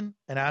call in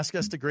and ask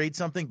us to grade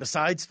something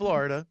besides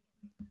Florida,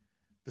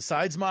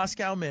 besides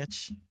Moscow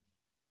Mitch?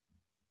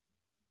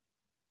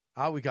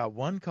 We got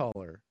one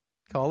caller.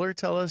 Caller,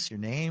 tell us your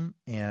name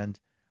and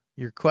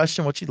your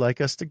question, what you'd like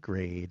us to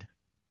grade.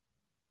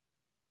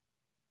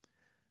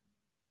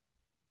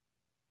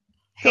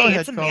 Go Hey, ahead,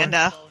 it's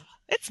Amanda. caller.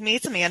 It's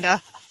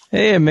Amanda.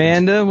 Hey,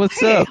 Amanda, what's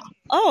Hey. up?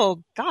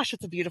 Oh, gosh,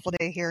 it's a beautiful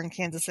day here in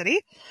Kansas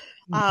City.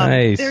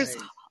 Nice.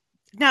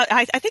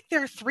 I think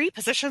there are 3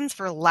 positions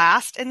for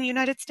last in the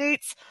United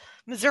States.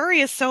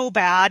 Missouri is so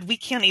bad, we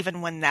can't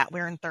even win that.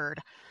 We're in 3rd.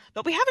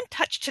 But we haven't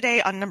touched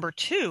today on number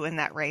 2 in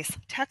that race,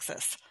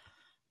 Texas.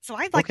 So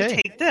I'd like to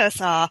take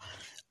this.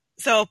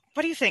 So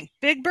what do you think,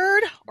 Big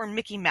Bird or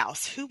Mickey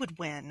Mouse? Who would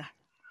win?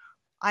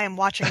 I am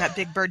watching that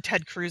Big Bird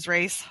Ted Cruz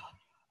race.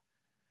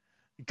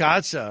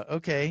 Gotcha.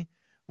 Okay.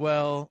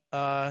 Well,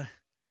 I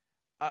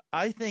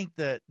think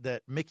that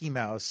Mickey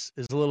Mouse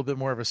is a little bit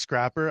more of a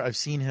scrapper. I've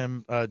seen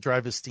him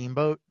drive a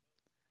steamboat,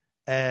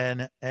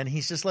 and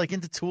he's just like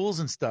into tools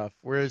and stuff.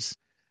 Whereas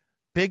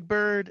Big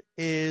Bird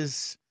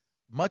is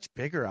much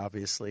bigger,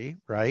 obviously,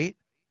 right?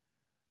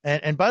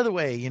 And by the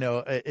way,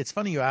 it's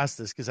funny you asked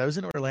this because I was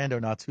in Orlando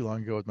not too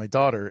long ago with my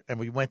daughter, and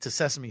we went to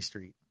Sesame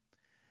Street,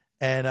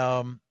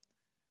 and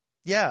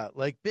yeah,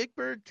 like Big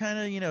Bird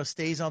kind of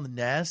stays on the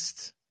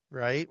nest,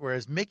 right?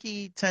 Whereas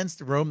Mickey tends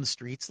to roam the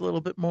streets a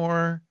little bit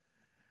more.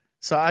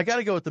 So I got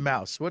to go with the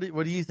mouse. What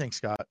do you think,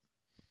 Scott?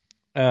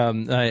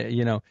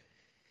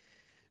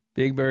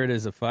 Big Bird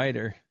is a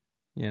fighter,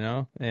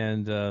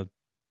 and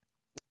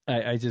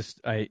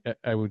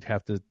I would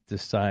have to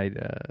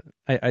decide.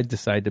 I'd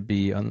decide to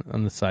be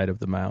on the side of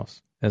the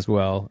mouse as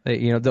well.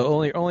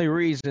 The only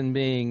reason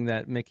being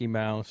that Mickey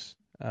Mouse,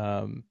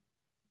 I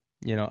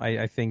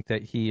think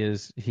that he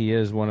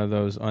is one of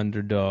those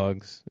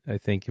underdogs. I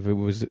think if it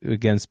was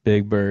against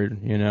Big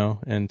Bird,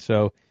 and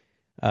so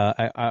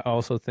I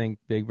also think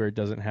Big Bird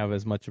doesn't have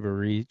as much of a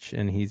reach,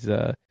 and he's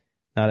not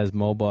as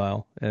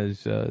mobile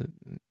as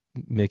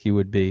Mickey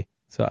would be.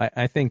 So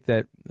I think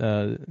that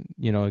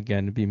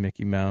again, to be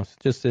Mickey Mouse,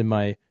 just in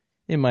my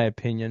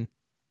opinion.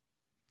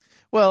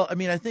 Well, I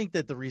mean, I think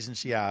that the reason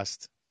she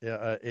asked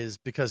is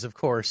because, of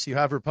course, you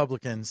have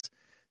Republicans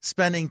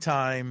spending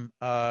time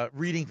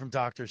reading from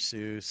Dr.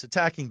 Seuss,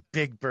 attacking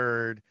Big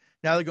Bird.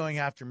 Now they're going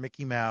after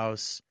Mickey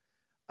Mouse.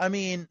 I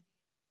mean,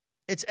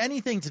 it's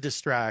anything to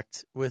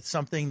distract with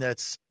something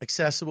that's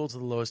accessible to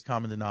the lowest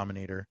common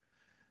denominator.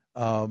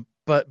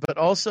 But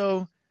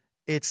also,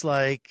 it's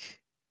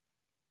like,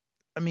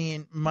 I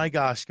mean, my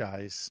gosh,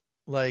 guys,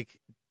 like,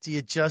 do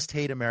you just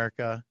hate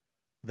America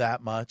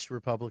that much,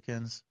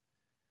 Republicans?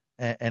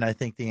 And I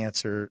think the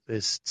answer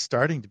is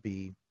starting to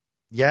be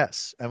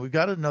yes. And we've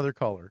got another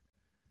caller.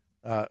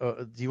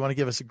 Do you want to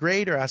give us a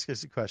grade or ask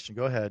us a question?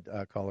 Go ahead,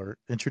 caller.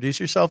 Introduce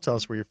yourself. Tell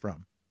us where you're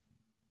from.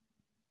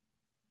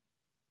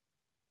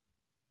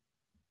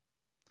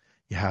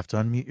 You have to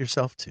unmute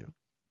yourself, too.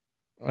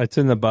 It's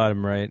in the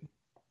bottom right.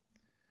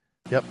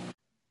 Yep.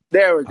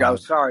 There we go.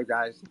 Sorry,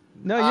 guys.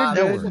 No,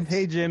 you're good.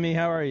 Hey, Jimmy,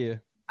 how are you?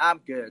 I'm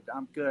good.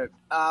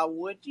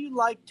 Would you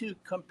like to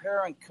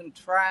compare and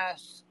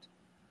contrast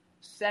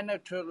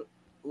Senator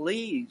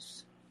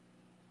Lee's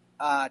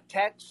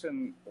text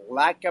and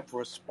lack of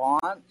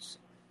response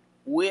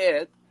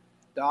with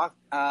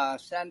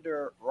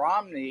Senator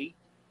Romney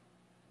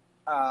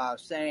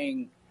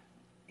saying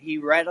he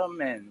read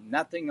them and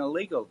nothing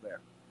illegal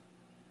there?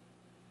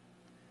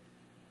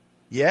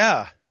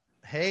 Yeah.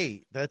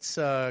 Hey, that's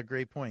a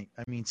great point.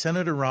 I mean,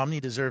 Senator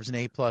Romney deserves an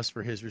A+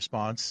 for his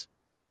response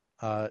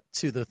to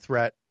the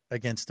threat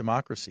against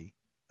democracy.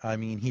 I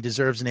mean, he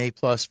deserves an A+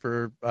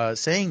 for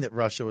saying that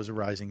Russia was a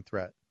rising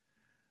threat.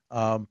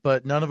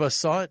 But none of us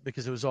saw it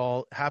because it was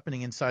all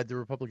happening inside the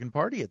Republican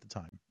Party at the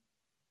time.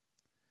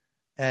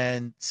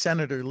 And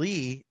Senator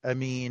Lee, I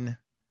mean,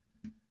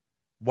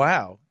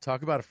 wow,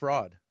 talk about a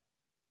fraud.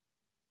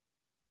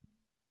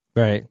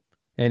 Right.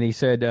 And he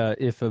said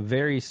if a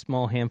very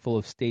small handful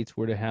of states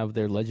were to have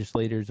their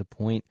legislators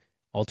appoint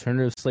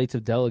alternative slates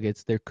of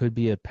delegates, there could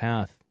be a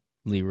path,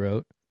 Lee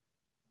wrote.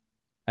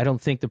 I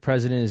don't think the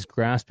president is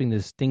grasping the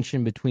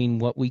distinction between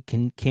what we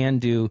can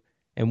do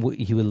and what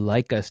he would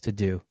like us to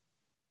do.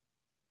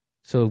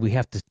 So we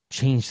have to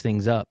change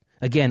things up.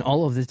 Again,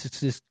 all of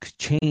this could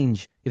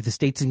change if the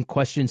states in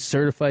question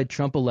certified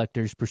Trump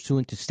electors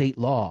pursuant to state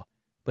law.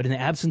 But in the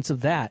absence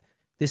of that,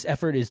 this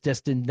effort is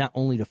destined not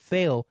only to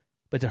fail,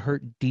 but to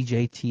hurt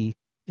DJT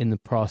in the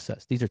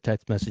process. These are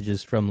text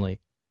messages from Lee.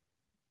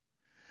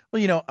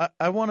 Well,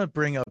 I want to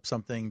bring up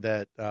something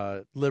that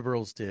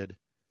liberals did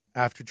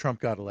after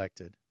Trump got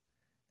elected.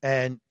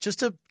 And just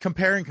to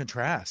compare and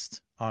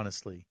contrast,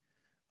 honestly,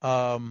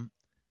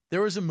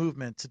 there was a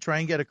movement to try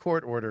and get a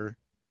court order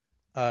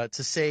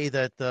to say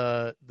that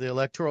the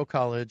Electoral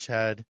College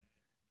had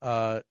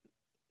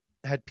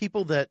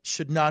people that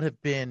should not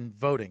have been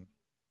voting.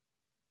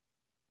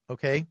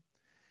 Okay?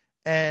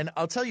 And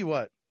I'll tell you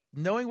what,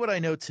 knowing what I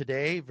know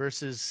today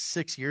versus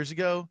 6 years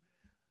ago,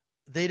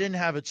 they didn't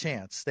have a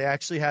chance. They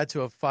actually had to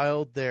have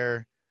filed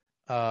their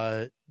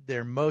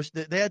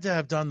they had to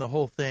have done the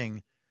whole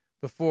thing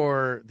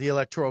before the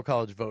Electoral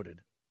College voted.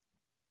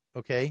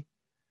 Okay?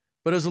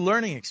 But it was a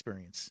learning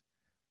experience.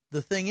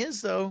 The thing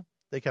is, though,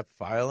 they kept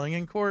filing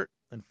in court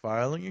and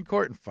filing in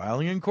court and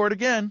filing in court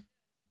again.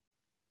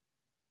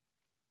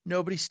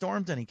 Nobody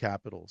stormed any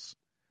capitals.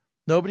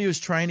 Nobody was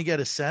trying to get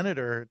a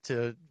senator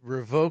to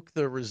revoke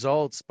the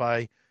results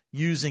by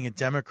using a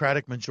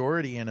Democratic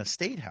majority in a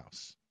state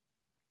house.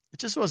 It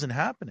just wasn't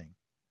happening.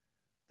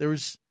 There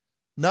was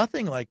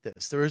nothing like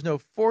this. There was no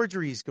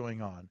forgeries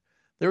going on.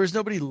 There was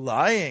nobody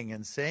lying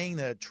and saying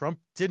that Trump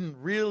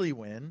didn't really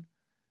win,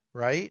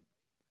 right?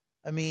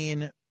 I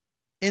mean,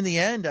 in the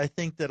end, I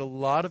think that a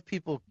lot of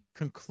people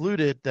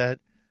concluded that,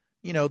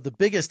 the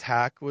biggest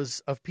hack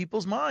was of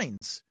people's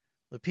minds.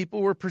 The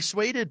people were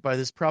persuaded by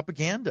this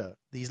propaganda,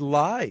 these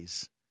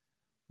lies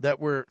that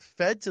were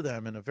fed to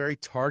them in a very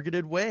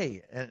targeted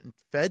way and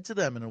fed to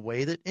them in a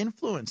way that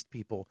influenced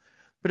people.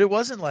 But it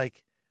wasn't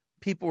like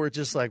people were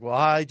just like, well,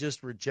 I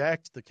just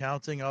reject the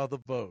counting of the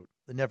vote.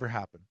 It never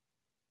happened.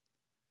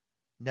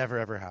 Never,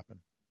 ever happened.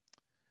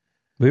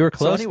 We were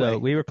close, anyway, though.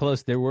 We were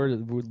close. There were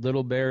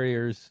little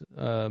barriers.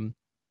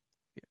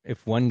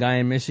 If one guy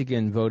in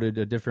Michigan voted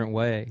a different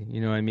way,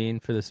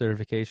 for the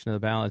certification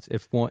of the ballots,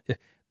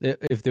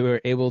 if they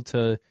were able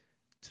to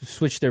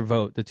switch their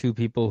vote, the two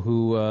people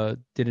who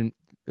didn't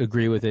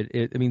agree with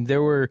it,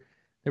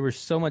 there was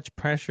so much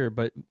pressure,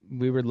 but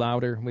we were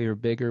louder, we were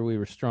bigger, we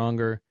were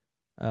stronger,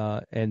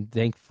 and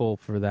thankful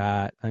for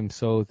that. I'm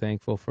so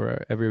thankful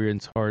for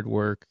everyone's hard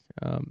work,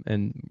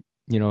 and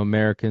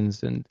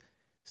Americans and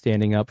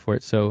standing up for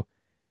it. So,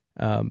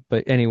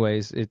 but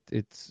anyways,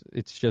 it's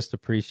just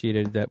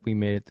appreciated that we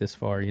made it this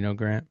far,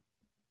 Grant.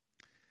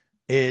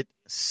 It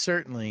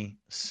certainly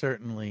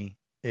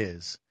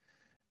is.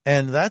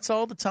 And that's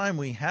all the time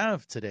we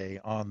have today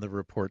on the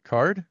report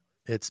card.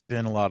 It's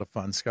been a lot of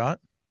fun, Scott.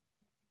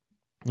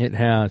 It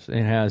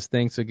has.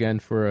 Thanks again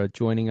for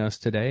joining us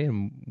today.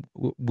 And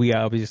we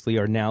obviously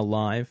are now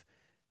live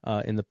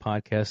in the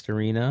podcast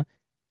arena.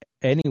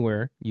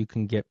 Anywhere you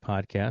can get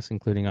podcasts,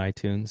 including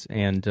iTunes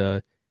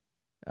and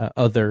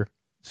other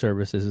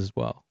services as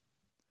well.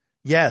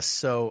 Yes.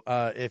 So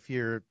if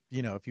you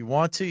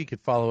want to, you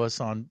could follow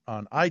us on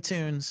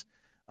iTunes,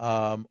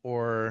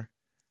 or,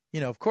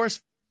 of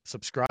course,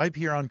 subscribe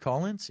here on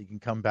Callin so you can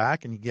come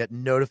back and you get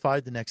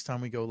notified the next time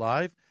we go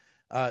live.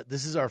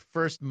 This is our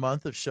first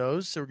month of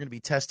shows, so we're going to be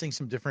testing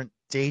some different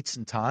dates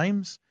and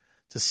times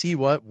to see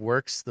what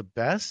works the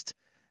best.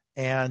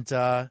 And,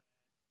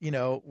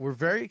 we're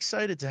very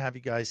excited to have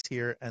you guys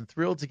here and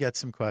thrilled to get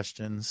some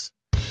questions.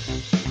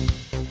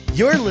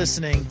 You're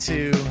listening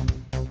to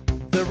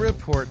The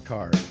Report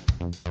Card.